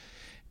 right?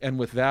 And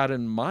with that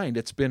in mind,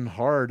 it's been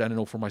hard, I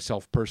know for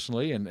myself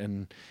personally,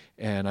 and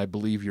I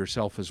believe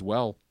yourself as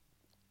well.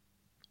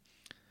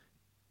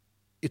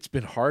 It's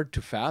been hard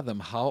to fathom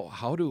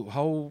how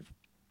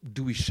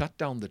do we shut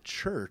down the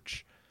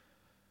church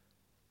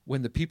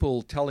when the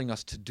people telling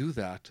us to do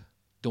that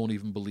don't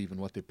even believe in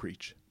what they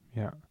preach.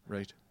 Yeah.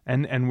 Right.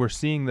 And we're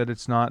seeing that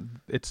it's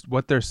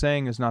what they're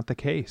saying is not the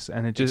case,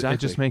 and it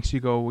just makes you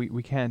go,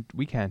 we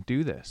can't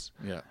do this.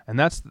 Yeah. And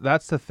that's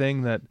the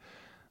thing that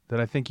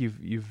I think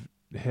you've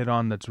hit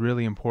on that's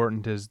really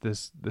important, is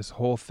this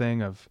whole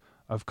thing of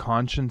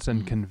conscience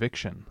and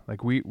conviction.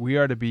 Like we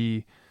are to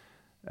be,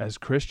 as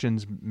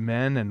Christians,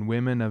 men and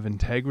women of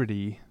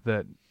integrity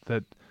that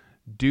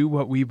do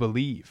what we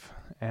believe,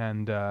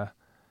 and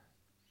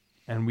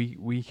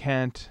we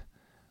can't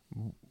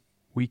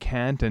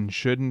and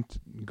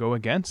shouldn't go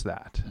against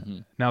that. Mm-hmm.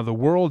 Now the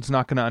world's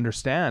not going to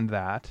understand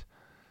that,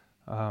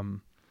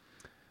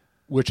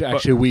 which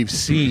actually we've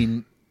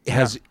seen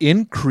has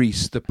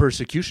increased the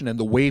persecution and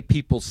the way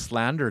people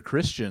slander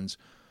Christians,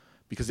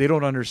 because they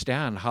don't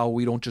understand how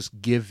we don't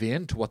just give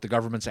in to what the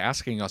government's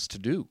asking us to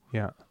do.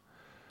 Yeah.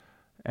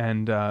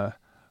 And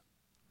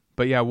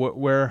but yeah,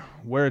 where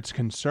it's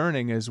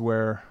concerning is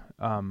where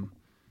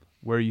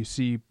you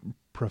see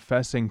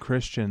professing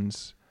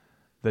Christians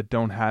that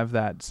don't have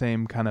that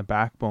same kind of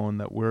backbone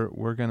that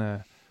we're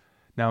gonna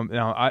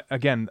now.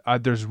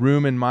 There's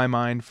room in my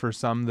mind for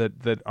some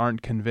that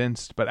aren't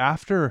convinced, but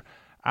after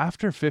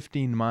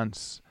 15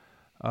 months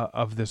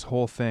of this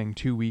whole thing,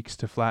 2 weeks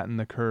to flatten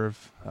the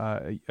curve,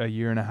 a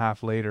year and a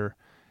half later,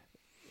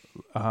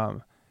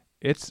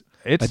 it's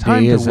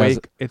time to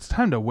wake. It's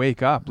time to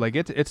wake up. Like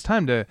it's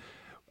time to,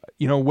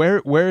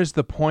 where's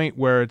the point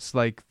where it's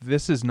like,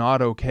 this is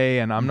not okay,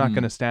 and I'm not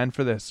going to stand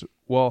for this.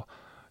 Well,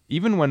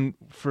 even when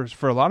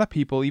for a lot of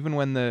people, even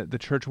when the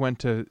church went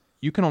to,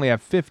 you can only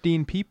have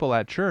 15 people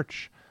at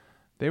church,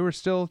 they were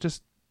still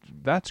just,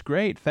 that's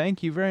great,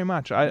 thank you very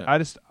much. I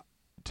just,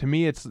 to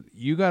me, it's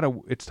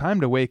time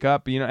to wake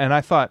up. And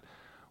I thought,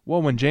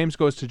 well, when James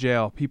goes to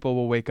jail, people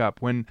will wake up.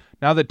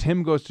 Now that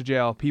Tim goes to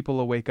jail, people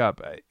will wake up.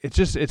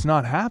 It's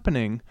not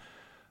happening.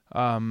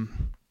 I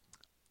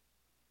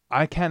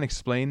can't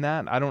explain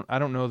that. I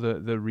don't know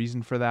the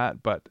reason for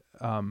that, but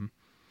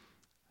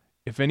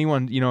if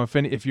anyone,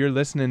 if you're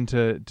listening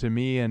to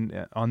me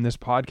and on this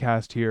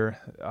podcast here,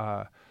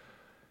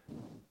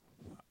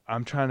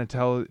 I'm trying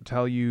to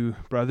tell you,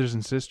 brothers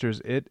and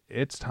sisters,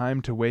 it's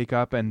time to wake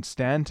up and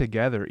stand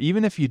together.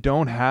 Even if you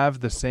don't have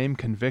the same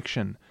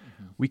conviction,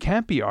 we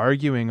can't be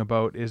arguing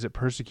about, is it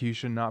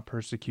persecution, not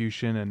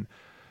persecution, and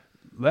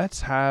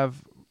let's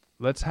have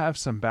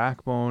some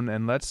backbone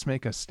and let's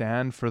make a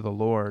stand for the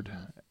Lord.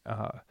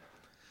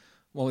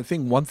 Well, I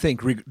think one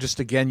thing, just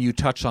again, you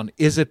touch on,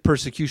 is it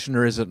persecution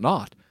or is it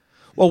not?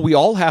 Well, we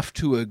all have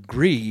to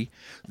agree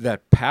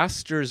that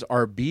pastors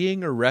are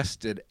being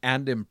arrested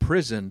and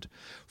imprisoned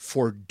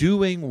for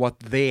doing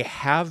what they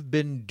have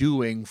been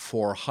doing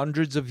for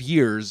hundreds of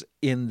years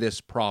in this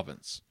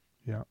province.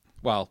 Yeah.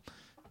 Well,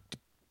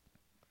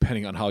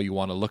 depending on how you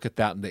want to look at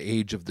that and the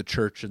age of the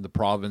church in the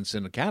province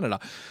in Canada.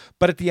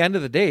 But at the end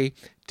of the day,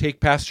 take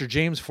Pastor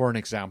James for an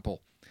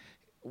example.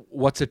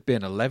 What's it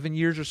been, 11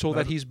 years or so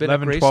that he's been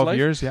at Grace 12 Life?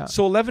 Years, yeah.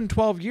 So 11,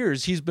 12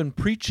 years, he's been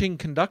preaching,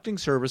 conducting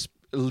service,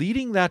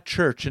 leading that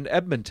church in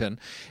Edmonton,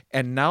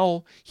 and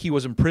now he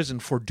was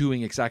imprisoned for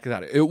doing exactly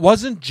that. It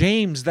wasn't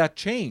James that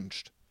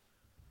changed.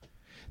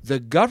 The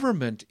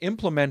government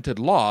implemented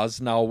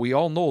laws. Now, we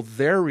all know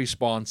their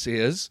response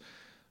is,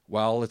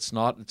 well, it's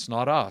not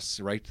us,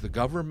 right? The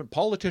government,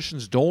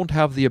 politicians don't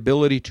have the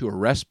ability to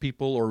arrest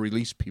people or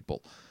release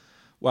people.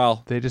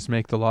 Well, they just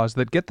make the laws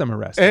that get them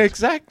arrested.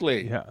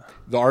 Exactly. Yeah.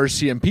 The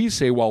RCMP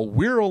say, well,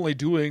 we're only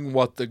doing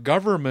what the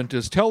government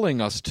is telling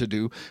us to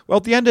do. Well,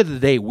 at the end of the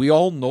day, we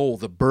all know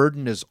the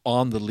burden is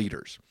on the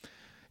leaders.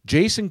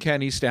 Jason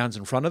Kenney stands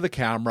in front of the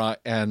camera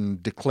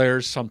and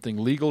declares something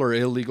legal or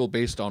illegal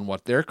based on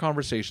what their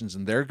conversations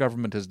and their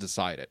government has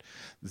decided.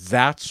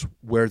 That's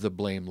where the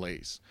blame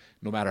lays,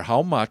 no matter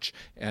how much.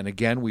 And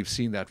again, we've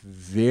seen that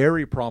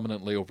very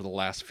prominently over the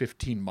last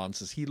 15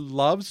 months, as he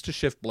loves to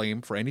shift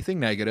blame for anything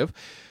negative,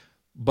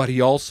 but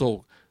he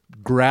also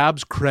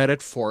grabs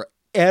credit for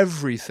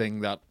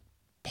everything that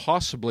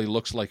possibly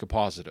looks like a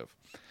positive.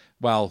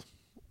 Well,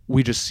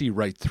 we just see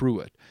right through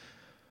it.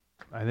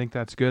 I think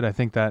that's good. I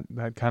think that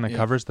kind of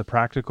covers the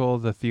practical,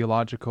 the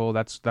theological.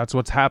 That's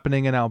what's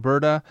happening in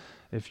Alberta,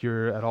 if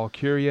you're at all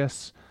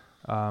curious.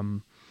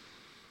 The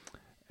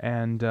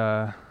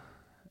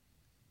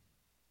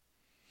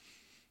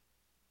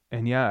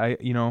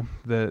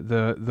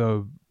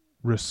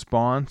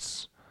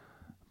response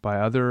by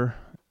other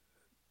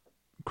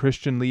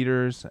Christian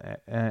leaders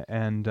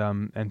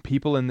and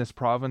people in this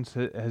province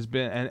has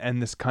been,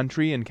 and this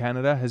country in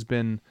Canada has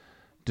been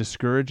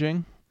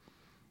discouraging,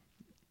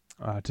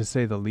 to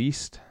say the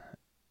least.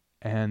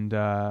 And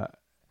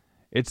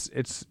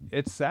it's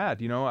sad.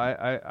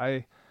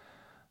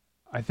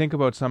 I think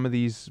about some of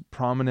these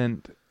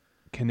prominent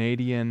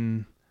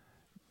Canadian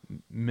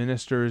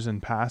ministers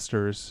and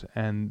pastors,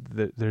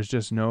 and there's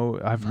just no,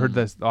 I've heard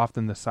this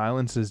often, the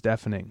silence is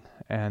deafening.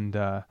 and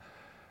our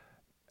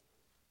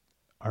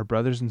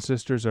brothers and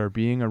sisters are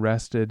being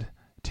arrested.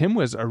 Tim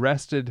was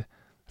arrested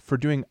for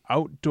doing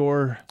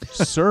outdoor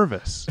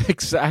service.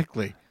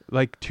 Exactly.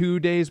 Like 2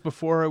 days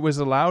before it was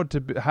allowed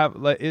to have,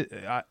 like,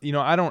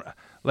 I don't,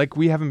 like,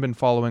 we haven't been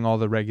following all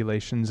the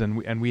regulations,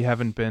 and we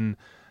haven't been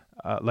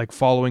like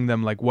following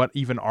them. Like, what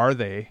even are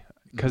they?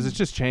 Because it's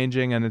just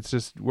changing, and it's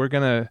just we're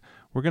gonna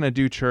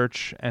do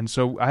church, and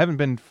so I haven't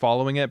been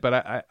following it.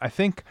 But I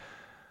think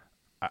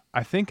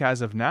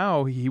as of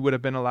now, he would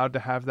have been allowed to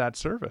have that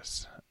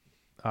service.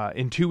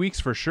 In 2 weeks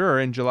for sure.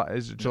 In July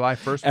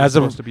 1st, it's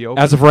supposed to be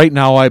open. As of right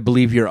now, I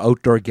believe your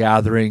outdoor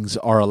gatherings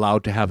are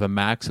allowed to have a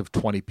max of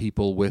 20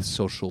 people with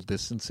social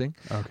distancing.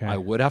 Okay. I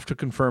would have to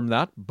confirm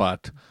that,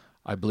 but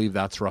I believe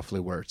that's roughly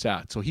where it's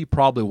at. So he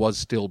probably was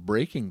still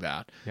breaking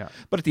that. Yeah.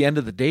 But at the end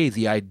of the day,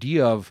 the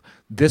idea of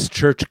this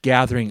church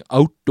gathering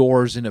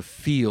outdoors in a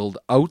field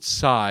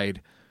outside,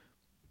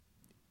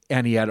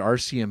 and he had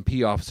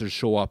RCMP officers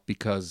show up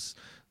because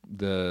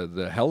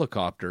the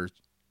helicopter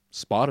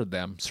spotted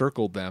them,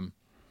 circled them,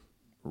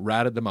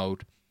 ratted them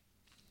out,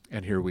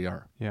 and here we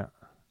are. Yeah,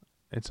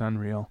 it's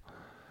unreal.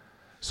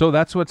 So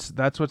that's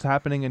what's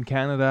happening in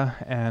Canada,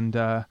 and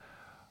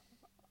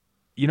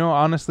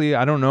honestly,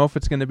 I don't know if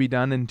it's going to be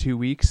done in 2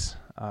 weeks.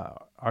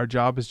 Our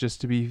job is just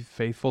to be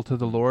faithful to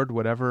the Lord,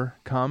 whatever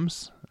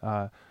comes.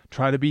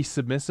 Try to be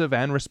submissive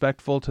and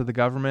respectful to the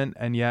government,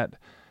 and yet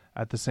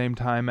at the same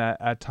time,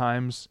 at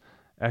times,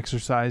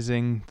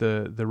 exercising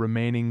the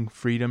remaining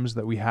freedoms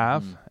that we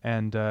have,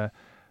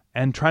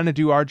 and trying to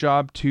do our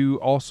job to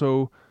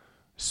also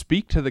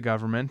speak to the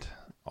government,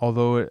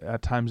 although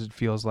at times it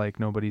feels like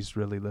nobody's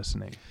really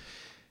listening.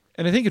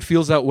 And I think it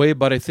feels that way,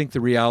 but I think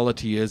the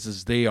reality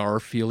is they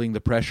are feeling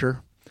the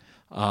pressure.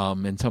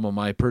 In some of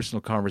my personal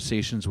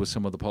conversations with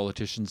some of the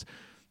politicians,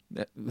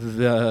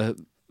 the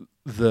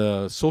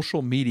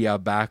social media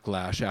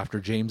backlash after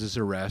James's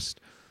arrest,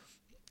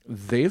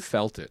 they've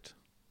felt it.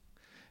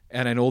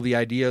 And I know the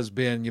idea has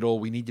been,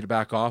 we need you to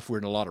back off. We're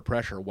in a lot of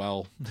pressure.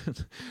 Well,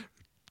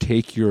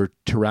 take your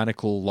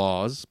tyrannical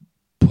laws,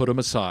 put them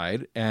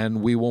aside,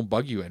 and we won't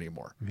bug you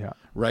anymore. Yeah.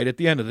 Right? At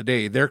the end of the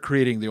day, they're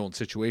creating their own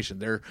situation.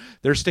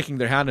 They're sticking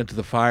their hand into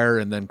the fire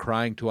and then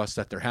crying to us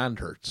that their hand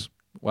hurts.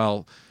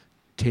 Well,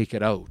 take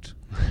it out.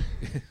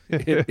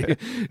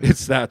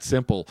 It's that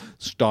simple.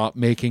 Stop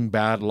making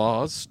bad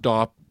laws.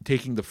 Stop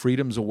taking the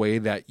freedoms away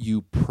that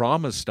you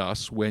promised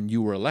us when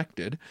you were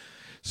elected.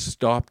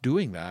 Stop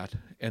doing that,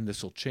 and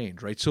this will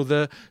change, right? So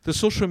the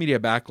social media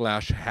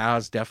backlash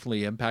has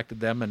definitely impacted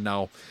them, and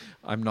now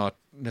I'm not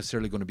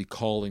necessarily going to be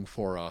calling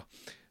for a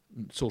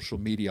social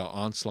media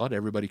onslaught.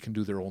 Everybody can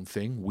do their own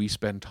thing. We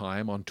spend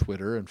time on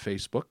Twitter and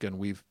Facebook, and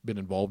we've been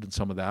involved in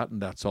some of that,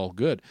 and that's all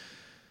good.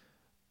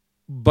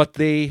 But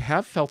they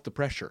have felt the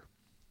pressure.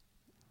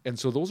 And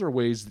so those are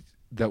ways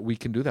that we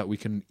can do that. We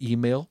can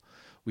email,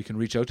 we can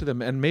reach out to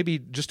them, and maybe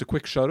just a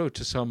quick shout out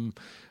to some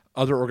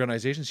other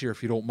organizations here,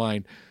 if you don't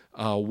mind.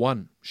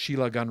 One,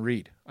 Sheila Gunn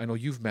Reid. I know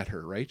you've met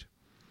her, right?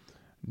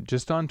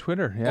 Just on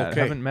Twitter. Yeah,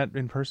 okay. I haven't met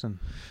in person.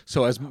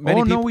 So as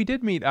many no, we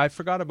did meet. I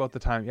forgot about the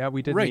time. Yeah,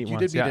 we did meet you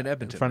once. did meet in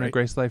Edmonton, in front of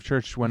Grace Life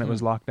Church when it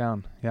was locked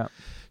down. Yeah.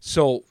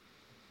 So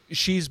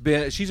she's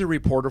a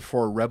reporter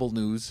for Rebel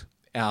News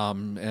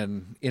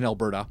and in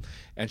Alberta,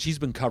 and she's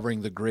been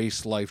covering the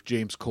Grace Life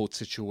James Coates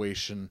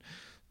situation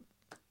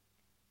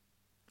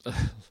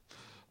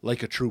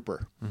like a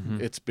trooper.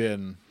 It's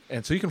been,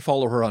 and so you can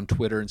follow her on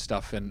Twitter and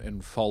stuff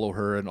and follow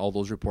her and all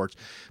those reports.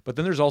 But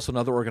then there's also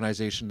another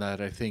organization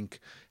that I think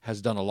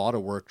has done a lot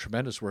of work,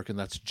 tremendous work, and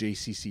that's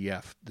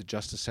JCCF, the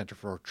Justice Center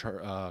for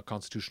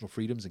Constitutional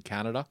Freedoms in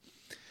Canada.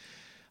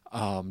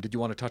 Did you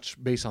want to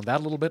touch base on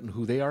that a little bit and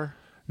who they are?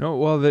 No,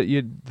 well,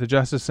 the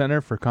Justice Center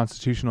for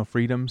Constitutional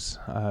Freedoms,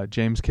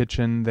 James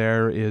Kitchen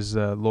there is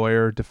a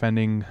lawyer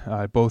defending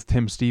both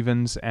Tim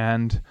Stevens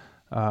and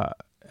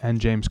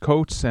James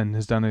Coates, and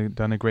has done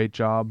a great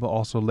job.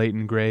 Also,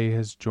 Leighton Gray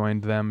has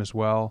joined them as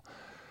well.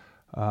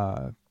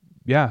 I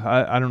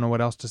don't know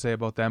what else to say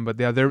about them, but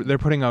yeah, they're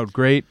putting out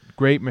great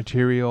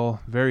material,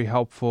 very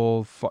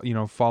helpful.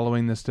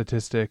 Following the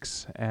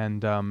statistics,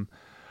 and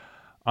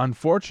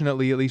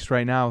unfortunately, at least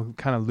right now,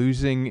 kind of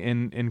losing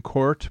in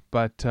court.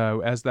 But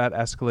as that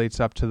escalates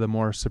up to the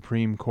more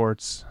supreme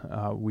courts,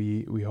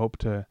 we hope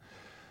to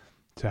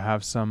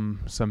have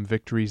some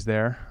victories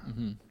there.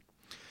 Mm-hmm.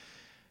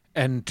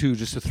 And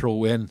just to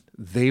throw in,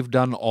 they've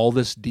done all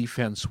this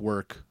defense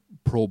work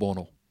pro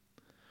bono,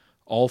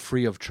 all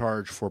free of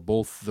charge for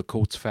both the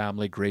Coates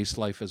family, Grace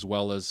Life, as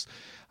well as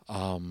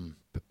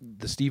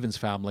the Stevens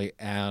family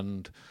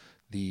and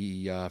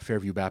the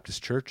Fairview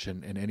Baptist Church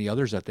and any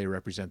others that they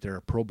represent. They're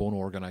a pro bono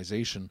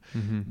organization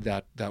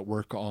that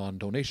work on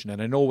donation.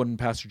 And I know when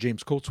Pastor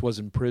James Coates was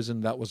in prison,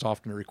 that was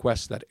often a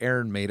request that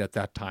Aaron made at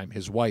that time,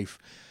 his wife,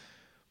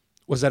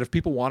 was that if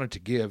people wanted to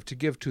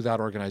give to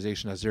that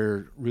organization, as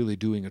they're really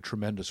doing a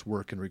tremendous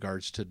work in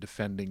regards to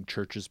defending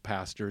churches,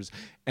 pastors,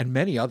 and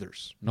many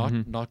others,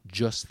 not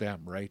just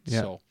them, right?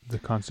 Yeah, so the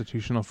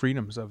constitutional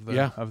freedoms of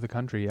the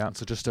country. Yeah.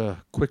 So just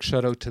a quick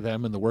shout out to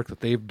them and the work that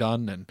they've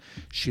done, and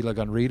Sheila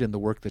Gunn-Reid and the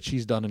work that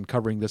she's done in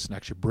covering this and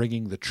actually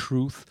bringing the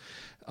truth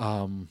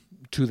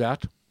to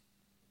that.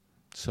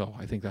 So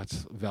I think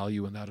that's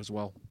value in that as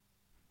well.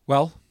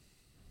 Well,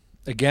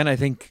 again, I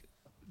think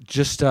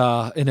just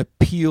an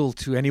appeal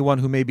to anyone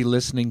who may be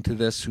listening to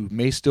this, who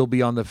may still be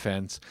on the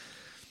fence.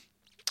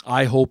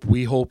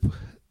 We hope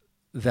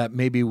that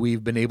maybe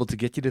we've been able to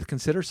get you to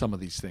consider some of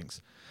these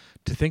things,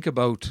 to think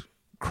about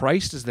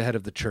Christ as the head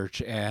of the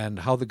church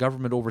and how the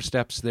government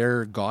oversteps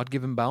their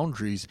God-given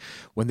boundaries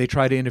when they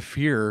try to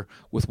interfere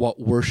with what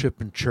worship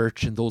and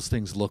church and those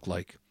things look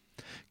like.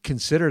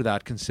 Consider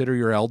that. Consider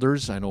your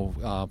elders. I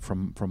know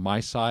from my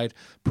side,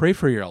 pray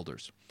for your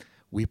elders.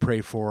 We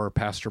pray for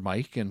Pastor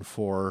Mike and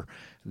for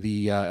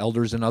the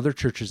elders in other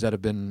churches that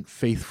have been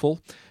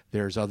faithful.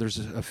 There's others,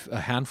 a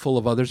handful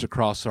of others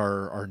across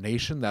our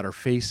nation that are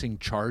facing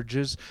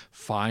charges,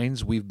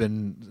 fines. We've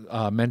been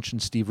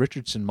mentioned Steve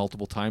Richardson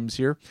multiple times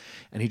here,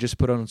 and he just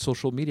put on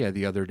social media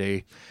the other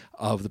day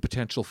of the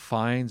potential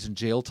fines and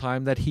jail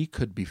time that he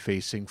could be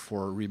facing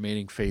for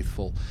remaining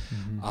faithful.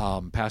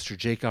 Pastor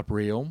Jacob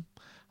Rayom,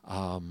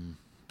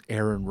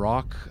 Aaron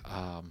Rock.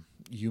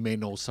 You may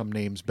know some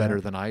names better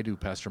than I do,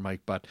 Pastor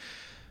Mike, but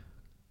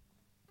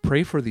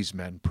pray for these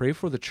men. Pray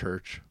for the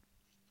church.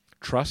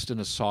 Trust in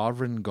a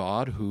sovereign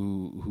God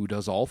who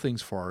does all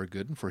things for our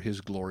good and for his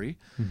glory.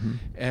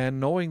 And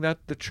knowing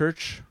that the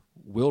church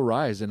will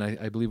rise. And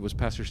I believe it was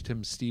Pastor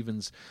Tim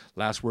Stevens'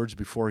 last words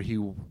before he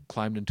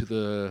climbed into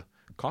the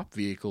cop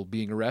vehicle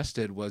being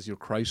arrested was,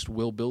 Christ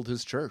will build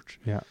his church.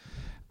 Yeah.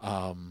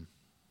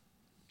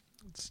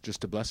 It's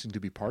just a blessing to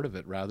be part of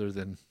it rather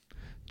than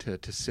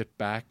to sit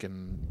back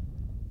and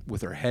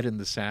with our head in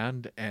the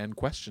sand and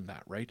question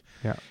that, right?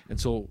 Yeah. And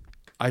so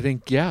I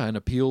think, an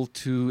appeal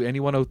to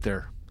anyone out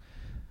there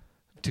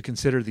to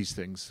consider these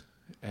things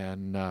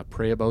and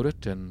pray about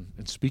it and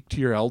speak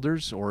to your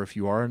elders, or if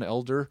you are an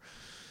elder,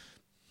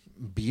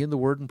 be in the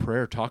word and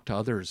prayer, talk to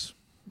others,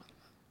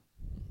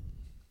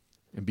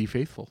 and be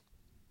faithful.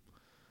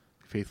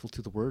 Faithful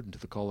to the word and to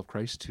the call of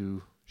Christ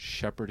to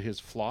shepherd his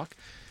flock.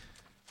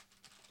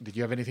 Did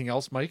you have anything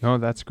else, Mike? No,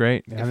 that's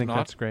great. I think not,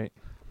 that's great.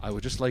 I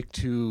would just like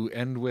to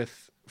end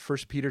with 1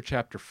 Peter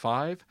chapter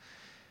 5.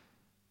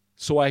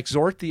 So I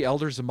exhort the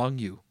elders among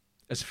you,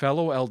 as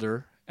fellow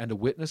elder and a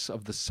witness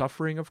of the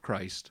suffering of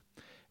Christ,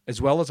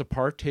 as well as a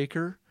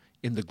partaker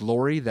in the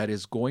glory that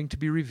is going to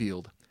be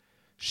revealed.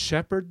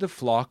 Shepherd the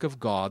flock of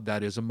God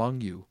that is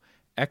among you,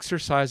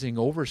 exercising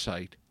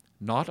oversight,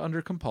 not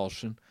under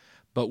compulsion,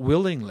 but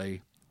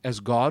willingly,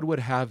 as God would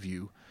have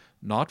you,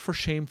 not for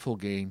shameful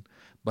gain,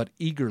 but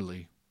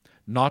eagerly,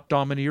 not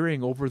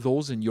domineering over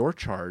those in your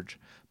charge,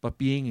 but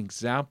being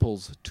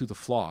examples to the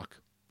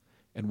flock.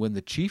 And when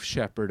the chief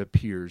shepherd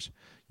appears,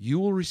 you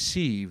will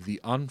receive the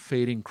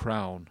unfading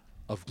crown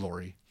of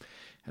glory.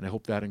 And I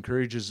hope that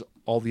encourages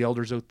all the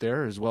elders out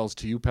there, as well as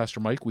to you, Pastor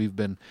Mike. We've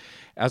been,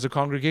 as a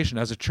congregation,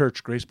 as a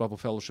church, Grace Bible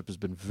Fellowship has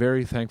been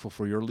very thankful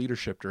for your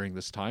leadership during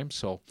this time.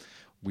 So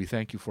we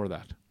thank you for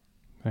that.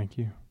 Thank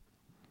you.